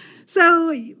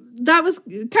 So that was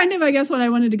kind of, I guess, what I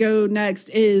wanted to go next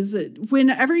is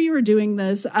whenever you were doing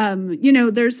this,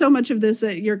 there's so much of this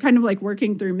that you're kind of like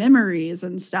working through memories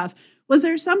and stuff. Was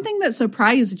there something that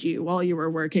surprised you while you were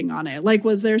working on it? Like,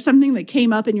 was there something that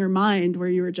came up in your mind where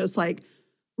you were just like,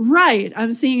 right,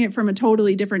 I'm seeing it from a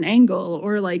totally different angle?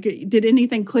 Or like, did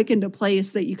anything click into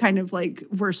place that you kind of like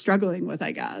were struggling with,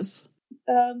 I guess?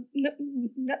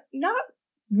 Not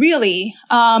really.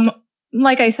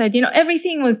 Like I said,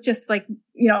 everything was just like,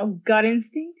 gut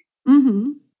instinct.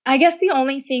 Mm-hmm. I guess the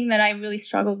only thing that I really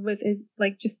struggled with is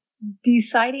like just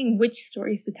deciding which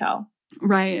stories to tell.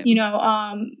 Right.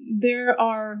 There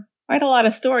are quite a lot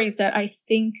of stories that I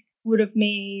think would have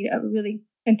made a really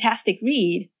fantastic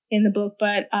read in the book,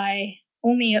 but I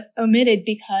only omitted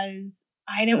because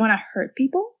I didn't want to hurt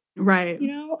people. Right.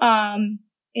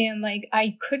 And like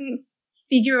I couldn't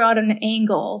figure out an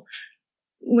angle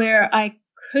where I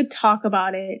could talk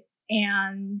about it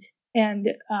and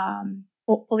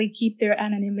hopefully keep their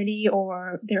anonymity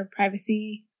or their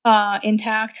privacy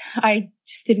intact. I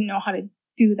just didn't know how to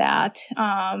do that.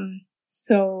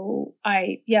 So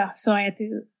I had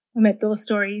to omit those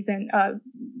stories, and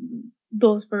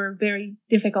those were very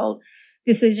difficult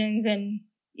decisions. And,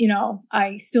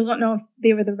 I still don't know if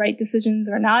they were the right decisions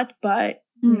or not, but,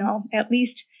 at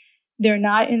least they're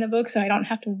not in the book, so I don't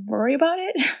have to worry about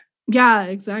it. Yeah,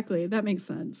 exactly. That makes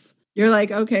sense. You're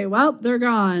like, okay, well, they're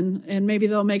gone, and maybe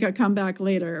they'll make a comeback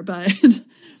later, but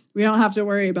we don't have to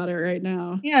worry about it right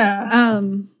now. Yeah.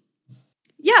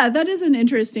 Yeah, that is an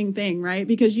interesting thing, right?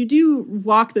 Because you do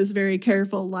walk this very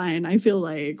careful line, I feel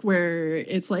like, where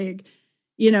it's like,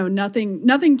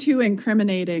 nothing too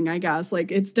incriminating, I guess.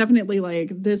 Like, it's definitely like,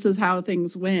 this is how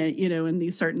things went, in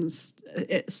these certain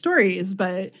stories,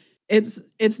 but it's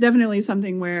definitely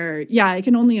something where, yeah, I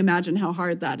can only imagine how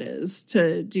hard that is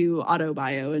to do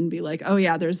autobio and be like, oh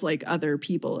yeah, there's like other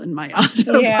people in my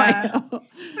autobio. Yeah.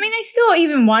 I mean, I still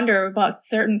even wonder about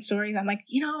certain stories. I'm like,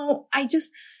 you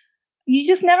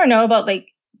just never know about like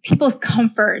people's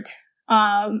comfort,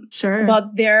 sure,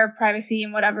 about their privacy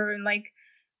and whatever. And like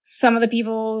some of the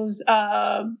people's,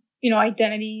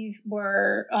 identities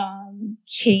were,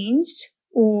 changed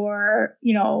or,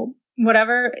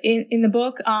 whatever in the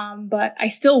book. But I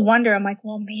still wonder, I'm like,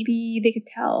 well, maybe they could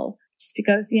tell just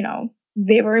because,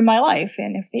 they were in my life.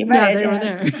 And if they read they it, were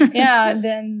there. yeah,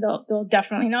 then they'll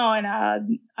definitely know. And,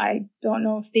 I don't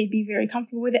know if they'd be very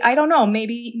comfortable with it. I don't know.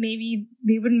 Maybe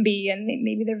they wouldn't be. And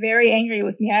maybe they're very angry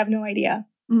with me. I have no idea.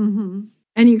 Mm-hmm.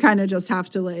 And you kind of just have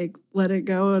to like let it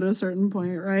go at a certain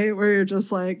point, right? Where you're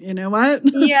just like, you know what?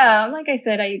 Yeah. Like I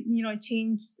said, I,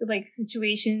 changed like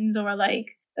situations or like,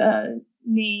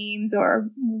 names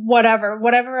or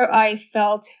whatever I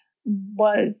felt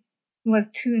was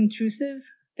too intrusive,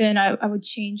 then I would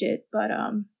change it. But I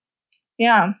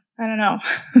don't know.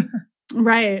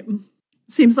 Right.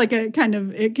 Seems like it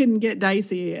can get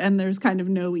dicey, and there's kind of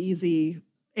no easy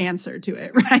answer to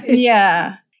it, right?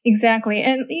 Yeah, exactly.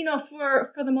 And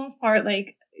for the most part,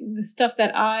 like the stuff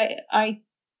that I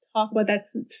talk about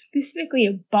that's specifically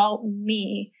about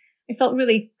me, I felt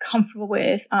really comfortable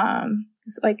with.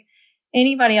 It's like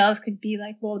anybody else could be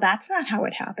like, well, that's not how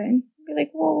it happened. I'd be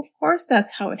like, well, of course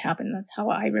that's how it happened. That's how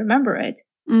I remember it.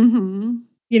 Mm-hmm.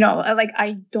 Like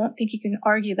I don't think you can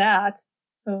argue that.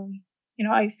 So,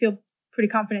 I feel pretty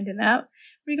confident in that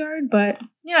regard. But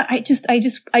yeah,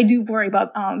 I do worry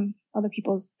about other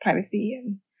people's privacy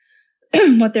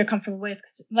and what they're comfortable with.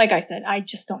 'Cause like I said, I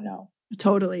just don't know.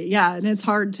 Totally. Yeah. And it's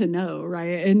hard to know,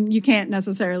 right? And you can't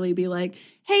necessarily be like,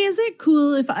 hey, is it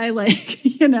cool if I like,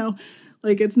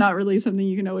 like it's not really something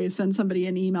you can always send somebody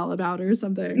an email about or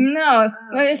something. No,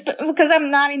 it's because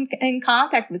I'm not in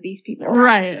contact with these people.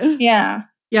 Right. Yeah.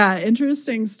 Yeah.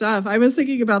 Interesting stuff. I was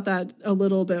thinking about that a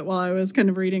little bit while I was kind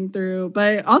of reading through,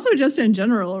 but also just in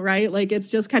general, right? Like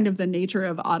it's just kind of the nature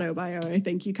of autobio. I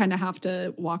think you kind of have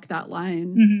to walk that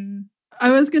line. Mm-hmm. I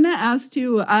was going to ask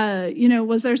too,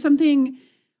 was there something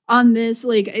on this,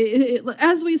 like,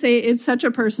 as we say, it's such a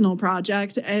personal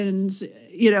project, and,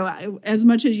 as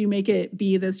much as you make it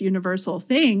be this universal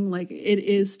thing, like it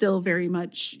is still very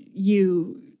much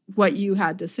what you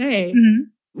had to say.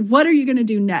 Mm-hmm. What are you going to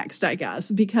do next, I guess?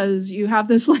 Because you have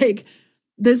this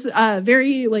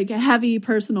very like heavy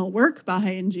personal work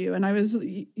behind you.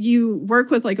 And you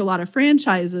work with like a lot of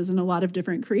franchises and a lot of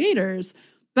different creators.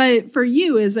 But for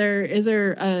you, is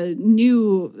there a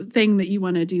new thing that you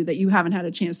want to do that you haven't had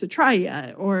a chance to try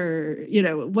yet? Or,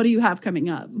 what do you have coming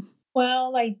up?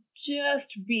 Well, I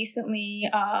just recently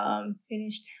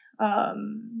finished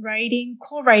co-writing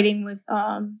with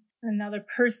another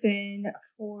person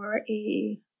for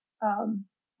a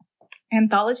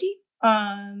anthology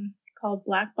called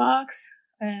Black Box.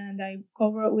 And I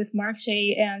co-wrote with Mark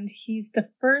Shea, and he's the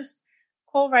first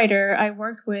co-writer I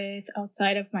worked with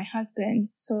outside of my husband.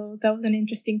 So that was an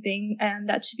interesting thing, and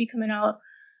that should be coming out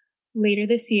later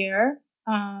this year.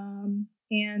 And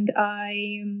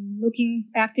I'm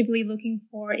actively looking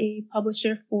for a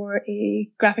publisher for a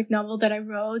graphic novel that I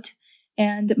wrote,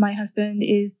 and my husband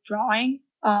is drawing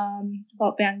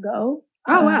about Van Gogh.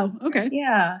 Oh, wow. Okay.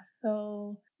 Yeah.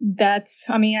 So that's,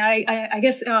 I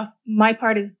guess my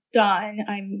part is done.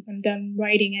 I'm done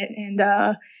writing it, and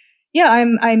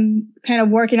I'm kind of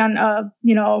working on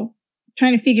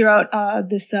trying to figure out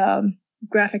this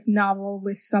graphic novel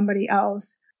with somebody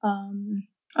else.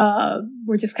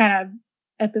 We're just kind of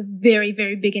at the very,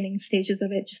 very beginning stages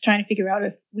of it, just trying to figure out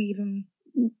if we even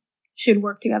should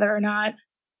work together or not.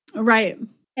 Right.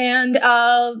 And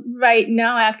right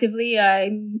now, actively,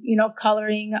 I'm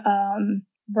coloring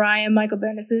Brian Michael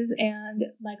Bendis's and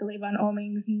Michael Avon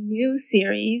Oeming's new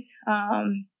series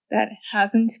that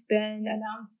hasn't been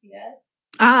announced yet.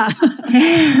 I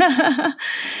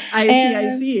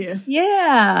see.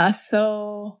 Yeah,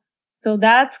 so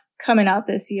that's coming out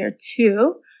this year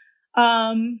too.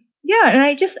 And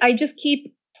I just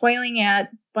keep toiling at a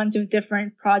bunch of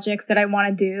different projects that I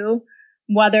want to do,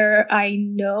 whether I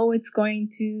know it's going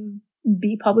to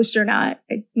be published or not.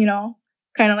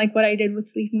 Kind of like what I did with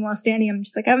Sleeping While Standing. I'm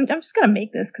just like, I'm just going to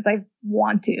make this because I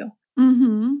want to.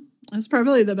 Mm-hmm. That's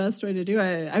probably the best way to do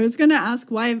it. I was going to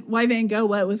ask why Van Gogh,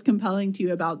 what was compelling to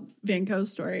you about Van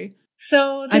Gogh's story?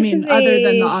 So other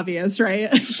than the obvious,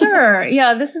 right? Sure.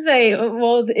 Yeah, this is it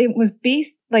was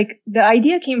based, like, the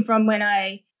idea came from when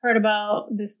I heard about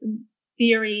this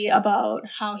theory about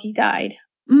how he died.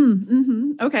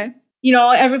 Mm-hmm. Okay.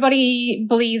 Everybody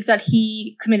believes that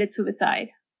he committed suicide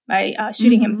by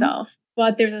shooting himself.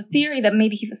 But there's a theory that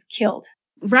maybe he was killed.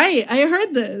 Right. I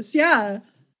heard this. Yeah.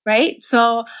 Right. So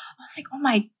I was like, oh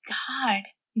my God,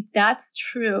 if that's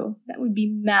true, that would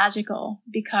be magical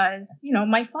because,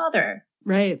 my father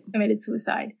committed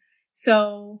suicide.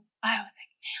 So I was like,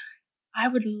 man, I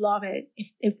would love it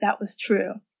if that was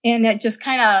true. And it just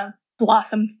kind of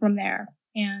blossomed from there.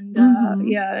 And, and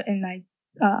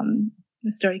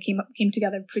the story came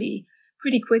together pretty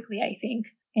quickly, I think.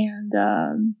 And,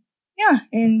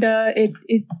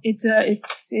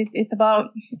 it's about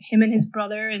him and his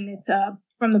brother, and it's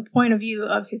from the point of view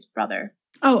of his brother.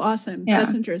 Oh, awesome. Yeah.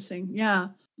 That's interesting. Yeah.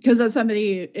 Because as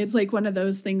somebody, it's like one of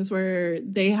those things where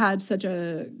they had such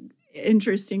a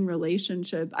interesting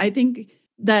relationship. I think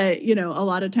that, a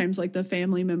lot of times like the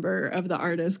family member of the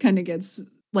artist kind of gets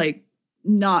like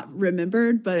not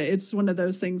remembered, but it's one of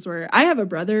those things where I have a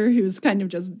brother who's kind of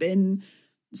just been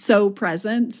so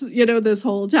present, this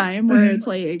whole time where it's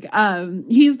like,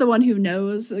 he's the one who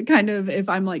knows kind of if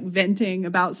I'm like venting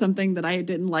about something that I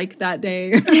didn't like that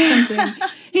day or something.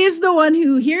 He's the one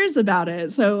who hears about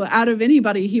it. So out of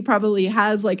anybody, he probably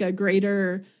has like a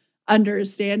greater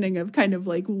understanding of kind of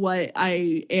like what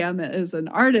I am as an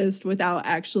artist without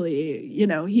actually,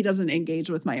 he doesn't engage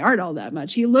with my art all that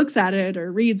much. He looks at it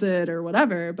or reads it or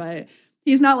whatever, but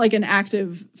he's not like an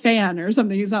active fan or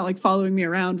something. He's not like following me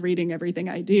around reading everything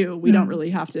I do. We don't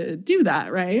really have to do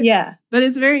that, right? Yeah. But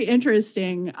it's very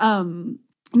interesting.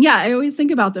 I always think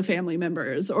about the family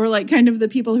members or like kind of the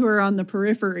people who are on the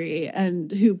periphery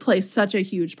and who play such a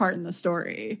huge part in the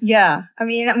story. Yeah.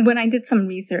 When I did some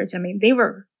research, they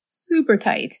were super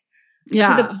tight.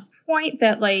 Yeah. To the point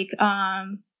that like,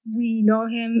 we know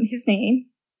his name,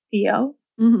 Theo,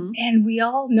 and we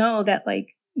all know that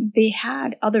like, they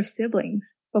had other siblings,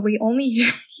 but we only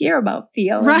hear about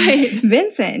Theo and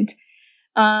Vincent.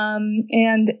 And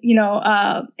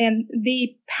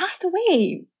they passed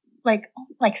away like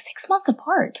 6 months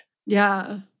apart.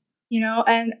 Yeah.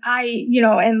 And I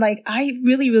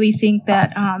really, really think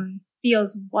that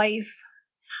Theo's wife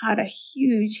had a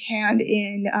huge hand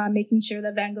in making sure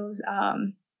that Van Gogh's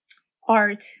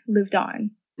art lived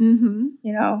on.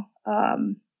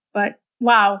 But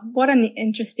wow, what an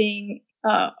interesting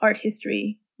art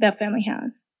history that family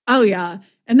has. Oh, yeah.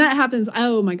 And that happens.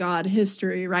 Oh, my God.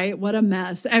 History, right? What a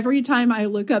mess. Every time I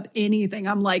look up anything,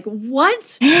 I'm like,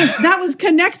 what? That was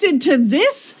connected to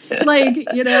this? Like,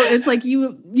 it's like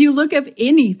you look up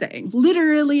anything,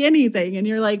 literally anything. And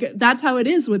you're like, that's how it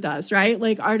is with us, right?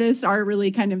 Like artists are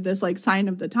really kind of this like sign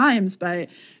of the times. But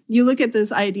you look at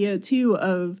this idea, too,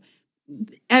 of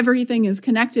everything is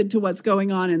connected to what's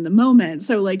going on in the moment.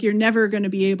 So like, you're never going to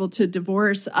be able to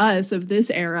divorce us of this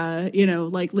era, you know,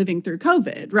 like living through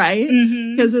COVID, right?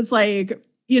 Because it's like,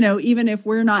 you know, even if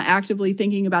we're not actively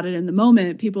thinking about it in the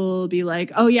moment, people will be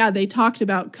like, oh yeah, they talked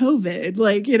about COVID,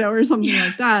 like, you know, or something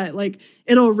like that. Like,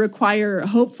 it'll require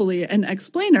hopefully an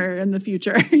explainer in the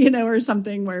future, you know, or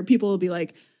something where people will be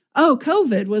like, oh,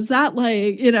 COVID, was that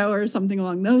like, you know, or something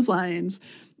along those lines.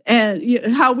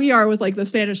 And how we are with like the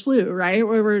Spanish flu, right?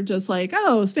 Where we're just like,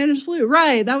 oh, Spanish flu,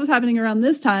 right? That was happening around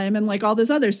this time. And like all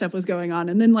this other stuff was going on.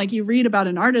 And then like you read about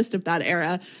an artist of that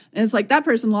era and it's like that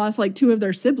person lost like 2 of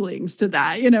their siblings to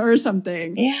that, you know, or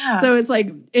something. Yeah. So it's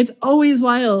like, it's always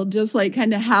wild, just like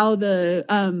kind of how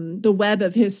the web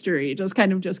of history just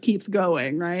kind of just keeps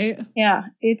going, right? Yeah.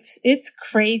 It's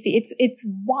crazy. It's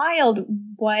wild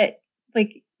what,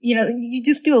 like, you know, you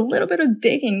just do a little bit of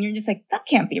digging. You're just like, that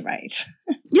can't be right.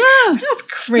 Yeah. That's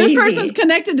crazy. This person's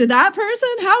connected to that person?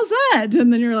 How's that?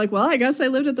 And then you're like, well, I guess they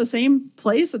lived at the same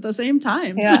place at the same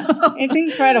time. Yeah. So. It's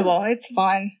incredible. It's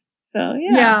fun. So,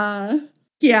 yeah.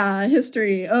 Yeah.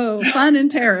 History. Oh, fun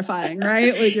and terrifying,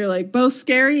 right? Like you're like both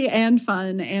scary and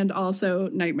fun and also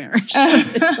nightmarish.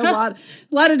 It's a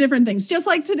lot of different things, just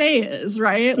like today is,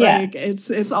 right? Yeah. Like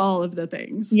it's all of the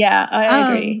things. Yeah,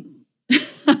 I agree.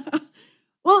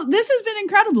 Well, this has been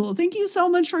incredible. Thank you so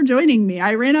much for joining me.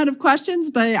 I ran out of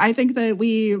questions, but I think that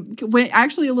we went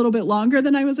actually a little bit longer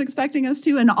than I was expecting us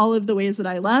to in all of the ways that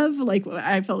I love. Like,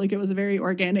 I felt like it was a very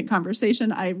organic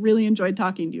conversation. I really enjoyed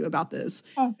talking to you about this.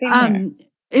 Oh, same here.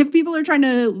 If people are trying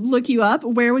to look you up,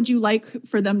 where would you like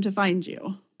for them to find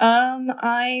you? I'm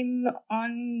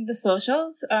on the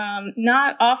socials.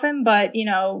 Not often, but, you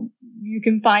know, you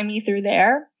can find me through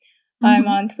there. I'm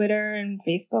on Twitter and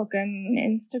Facebook and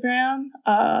Instagram,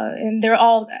 and they're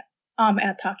all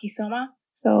at Takisoma.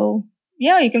 So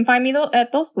yeah, you can find me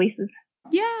at those places.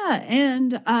 Yeah,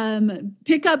 and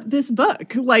pick up this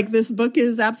book. Like, this book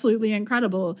is absolutely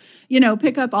incredible. You know,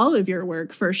 pick up all of your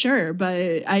work for sure.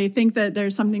 But I think that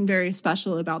there's something very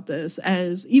special about this,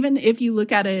 as even if you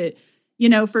look at it, you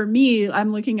know, for me,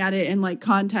 I'm looking at it in like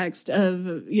context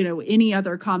of, you know, any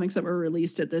other comics that were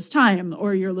released at this time,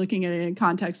 or you're looking at it in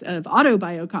context of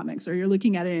autobio comics, or you're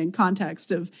looking at it in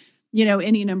context of, you know,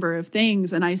 any number of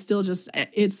things. And I still just,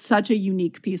 it's such a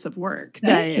unique piece of work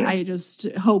that I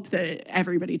just hope that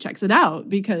everybody checks it out,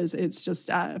 because it's just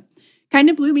kind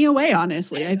of blew me away,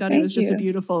 honestly. I thought it was just a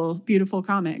beautiful, beautiful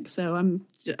comic. So I'm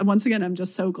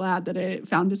just so glad that it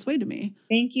found its way to me.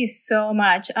 Thank you so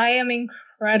much. I am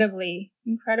incredibly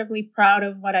proud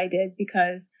of what I did,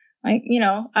 because, like, you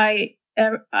know, I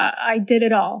did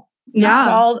it all. Yeah.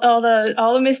 All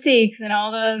the mistakes and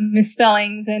all the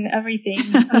misspellings and everything,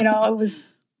 you know, it was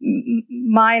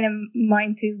mine and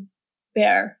mine to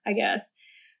bear, I guess.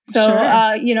 So,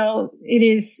 sure. You know, it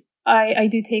is, I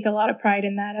do take a lot of pride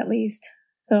in that, at least.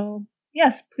 So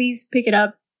yes, please pick it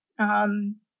up.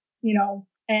 You know,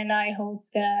 and I hope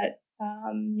that,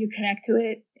 you connect to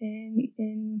it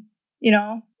in you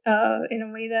know, in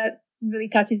a way that really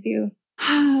touches you.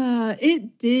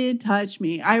 It did touch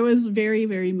me. I was very,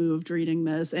 very moved reading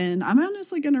this, and I'm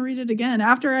honestly going to read it again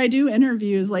after I do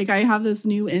interviews. Like, I have this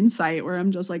new insight where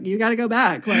I'm just like, you got to go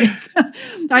back. Like,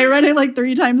 I read it like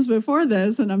 3 times before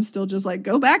this, and I'm still just like,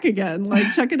 go back again,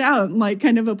 like, check it out, and like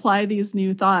kind of apply these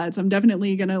new thoughts. I'm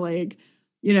definitely going to, like,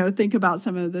 you know, think about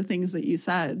some of the things that you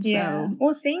said. Yeah. So,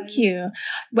 well, thank you.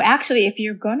 Well, actually, if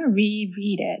you're going to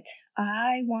reread it,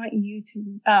 I want you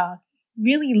to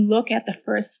really look at the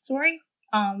first story,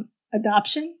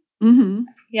 adoption. mm-hmm.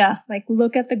 Yeah. Like,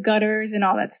 look at the gutters and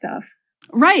all that stuff.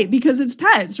 Right. Because it's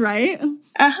pets, right?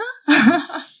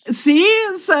 Uh-huh.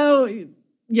 See? So,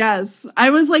 yes, I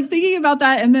was like thinking about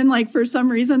that. And then like, for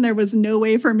some reason, there was no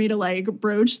way for me to like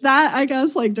broach that, I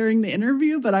guess, like during the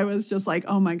interview. But I was just like,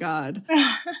 oh my God,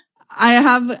 I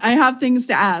have things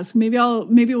to ask. Maybe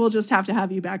we'll just have to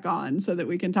have you back on so that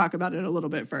we can talk about it a little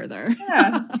bit further.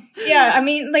 Yeah. I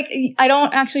mean, like, I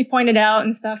don't actually point it out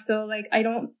and stuff. So like, I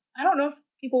don't know if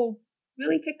people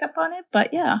really picked up on it,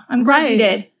 but yeah, I'm glad you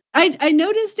did. I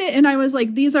noticed it, and I was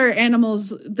like, these are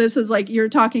animals. This is like, you're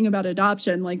talking about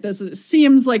adoption. Like,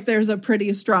 seems like there's a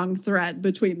pretty strong thread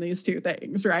between these two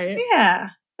things, right? Yeah.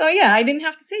 So yeah, I didn't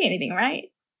have to say anything, right?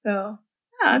 So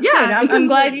yeah, I'm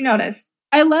glad you noticed.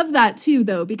 I love that too,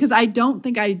 though, because I don't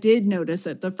think I did notice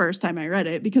it the first time I read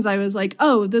it, because I was like,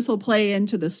 oh, this will play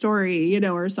into the story, you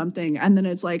know, or something. And then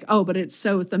it's like, oh, but it's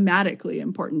so thematically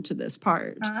important to this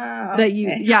part that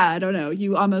I don't know.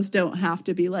 You almost don't have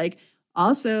to be like,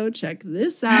 also check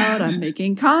this out, I'm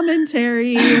making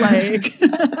commentary, like.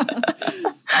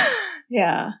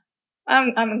 Yeah.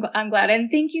 I'm glad. And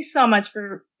thank you so much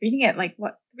for reading it, like,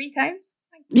 what, 3 times?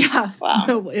 Yeah. Wow.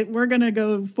 No, we're going to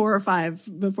go 4 or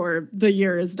 5 before the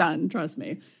year is done. Trust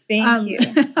me. Thank you.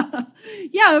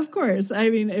 Yeah, of course. I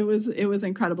mean, it was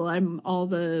incredible. I'm all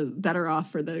the better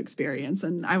off for the experience.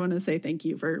 And I want to say thank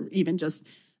you for even just,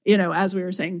 as we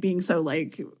were saying, being so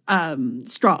like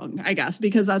strong, I guess,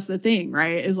 because that's the thing,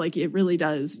 right? Is like, it really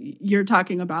does. You're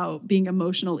talking about being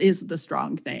emotional is the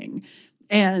strong thing.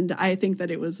 And I think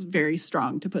that it was very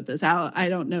strong to put this out. I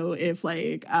don't know if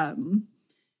like, I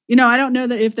don't know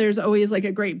that if there's always like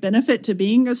a great benefit to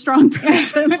being a strong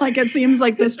person. Like it seems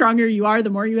like the stronger you are, the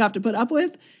more you have to put up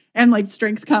with. And like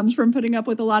strength comes from putting up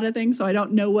with a lot of things. So I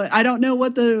don't know what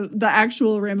the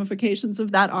actual ramifications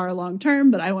of that are long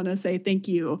term, but I want to say thank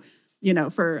you,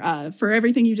 for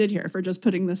everything you did here, for just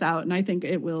putting this out. And I think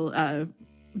it will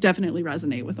definitely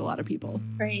resonate with a lot of people.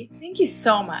 Great. Thank you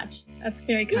so much. That's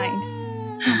very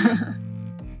kind.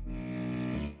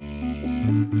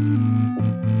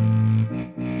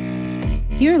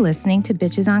 You're listening to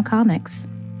Bitches on Comics,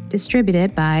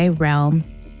 distributed by Realm,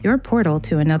 your portal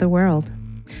to another world.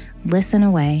 Listen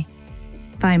away.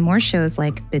 Find more shows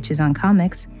like Bitches on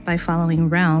Comics by following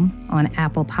Realm on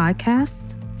Apple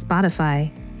Podcasts,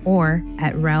 Spotify, or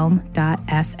at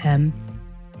realm.fm.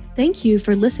 Thank you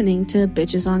for listening to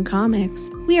Bitches on Comics.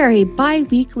 We are a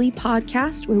bi-weekly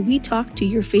podcast where we talk to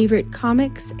your favorite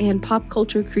comics and pop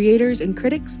culture creators and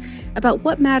critics about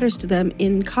what matters to them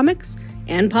in comics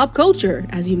and pop culture,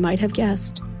 as you might have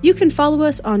guessed. You can follow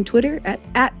us on Twitter at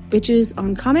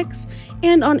 @BitchesOnComics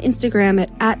and on Instagram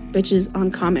at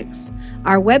 @BitchesOnComics.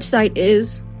 Our website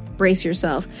is, brace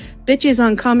yourself,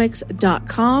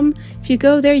 bitchesoncomics.com. If you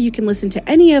go there, you can listen to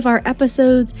any of our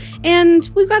episodes, and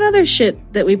we've got other shit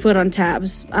that we put on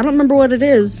tabs. I don't remember what it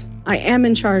is. I am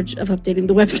in charge of updating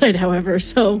the website, however,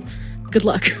 so good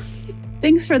luck.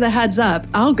 Thanks for the heads up.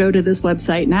 I'll go to this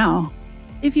website now.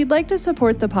 If you'd like to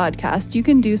support the podcast, you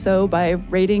can do so by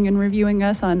rating and reviewing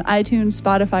us on iTunes,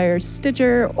 Spotify, or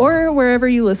Stitcher, or wherever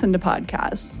you listen to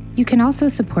podcasts. You can also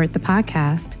support the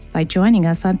podcast by joining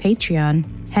us on Patreon.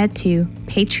 Head to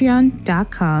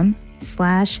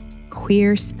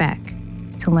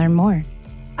patreon.com/queerspec to learn more.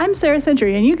 I'm Sarah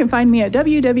Century, and you can find me at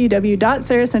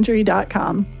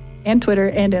www.sarahcentury.com and Twitter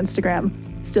and Instagram.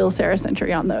 Still Sarah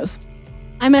Century on those.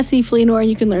 I'm S.E. Fleenor.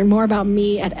 You can learn more about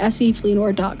me at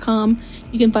sefleenor.com.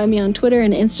 You can find me on Twitter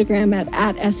and Instagram at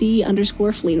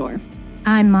 @SE_Fleenor.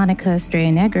 I'm Monica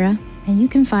Estrella Negra, and you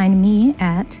can find me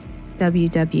at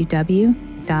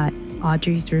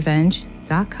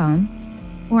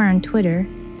www.audreysrevenge.com or on Twitter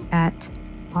at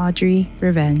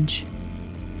AudreyRevenge.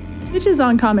 Bitches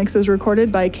on Comics is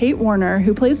recorded by Kate Warner,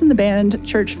 who plays in the band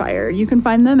Churchfire. You can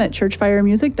find them at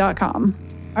churchfiremusic.com.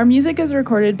 Our music is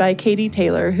recorded by Katie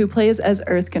Taylor, who plays as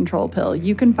Earth Control Pill.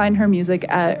 You can find her music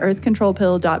at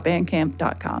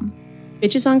earthcontrolpill.bandcamp.com.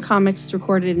 Bitches on Comics is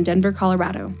recorded in Denver,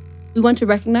 Colorado. We want to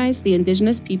recognize the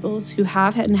indigenous peoples who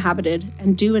have inhabited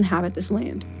and do inhabit this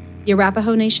land: the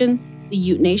Arapaho Nation, the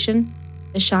Ute Nation,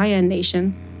 the Cheyenne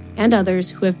Nation, and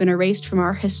others who have been erased from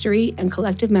our history and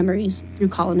collective memories through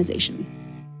colonization.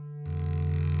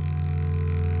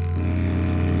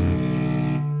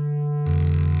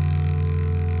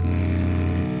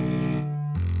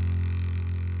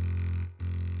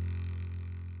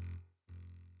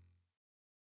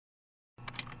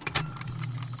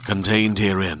 Contained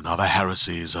herein are the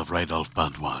heresies of Radolf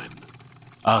Burntwine,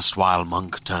 erstwhile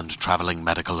monk turned traveling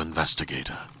medical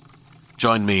investigator.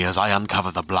 Join me as I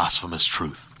uncover the blasphemous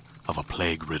truth of a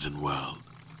plague-ridden world,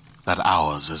 that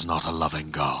ours is not a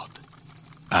loving God,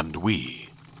 and we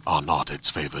are not its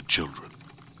favored children.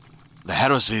 The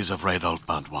heresies of Radolf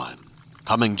Burntwine,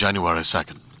 coming January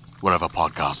 2nd, wherever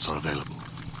podcasts are available.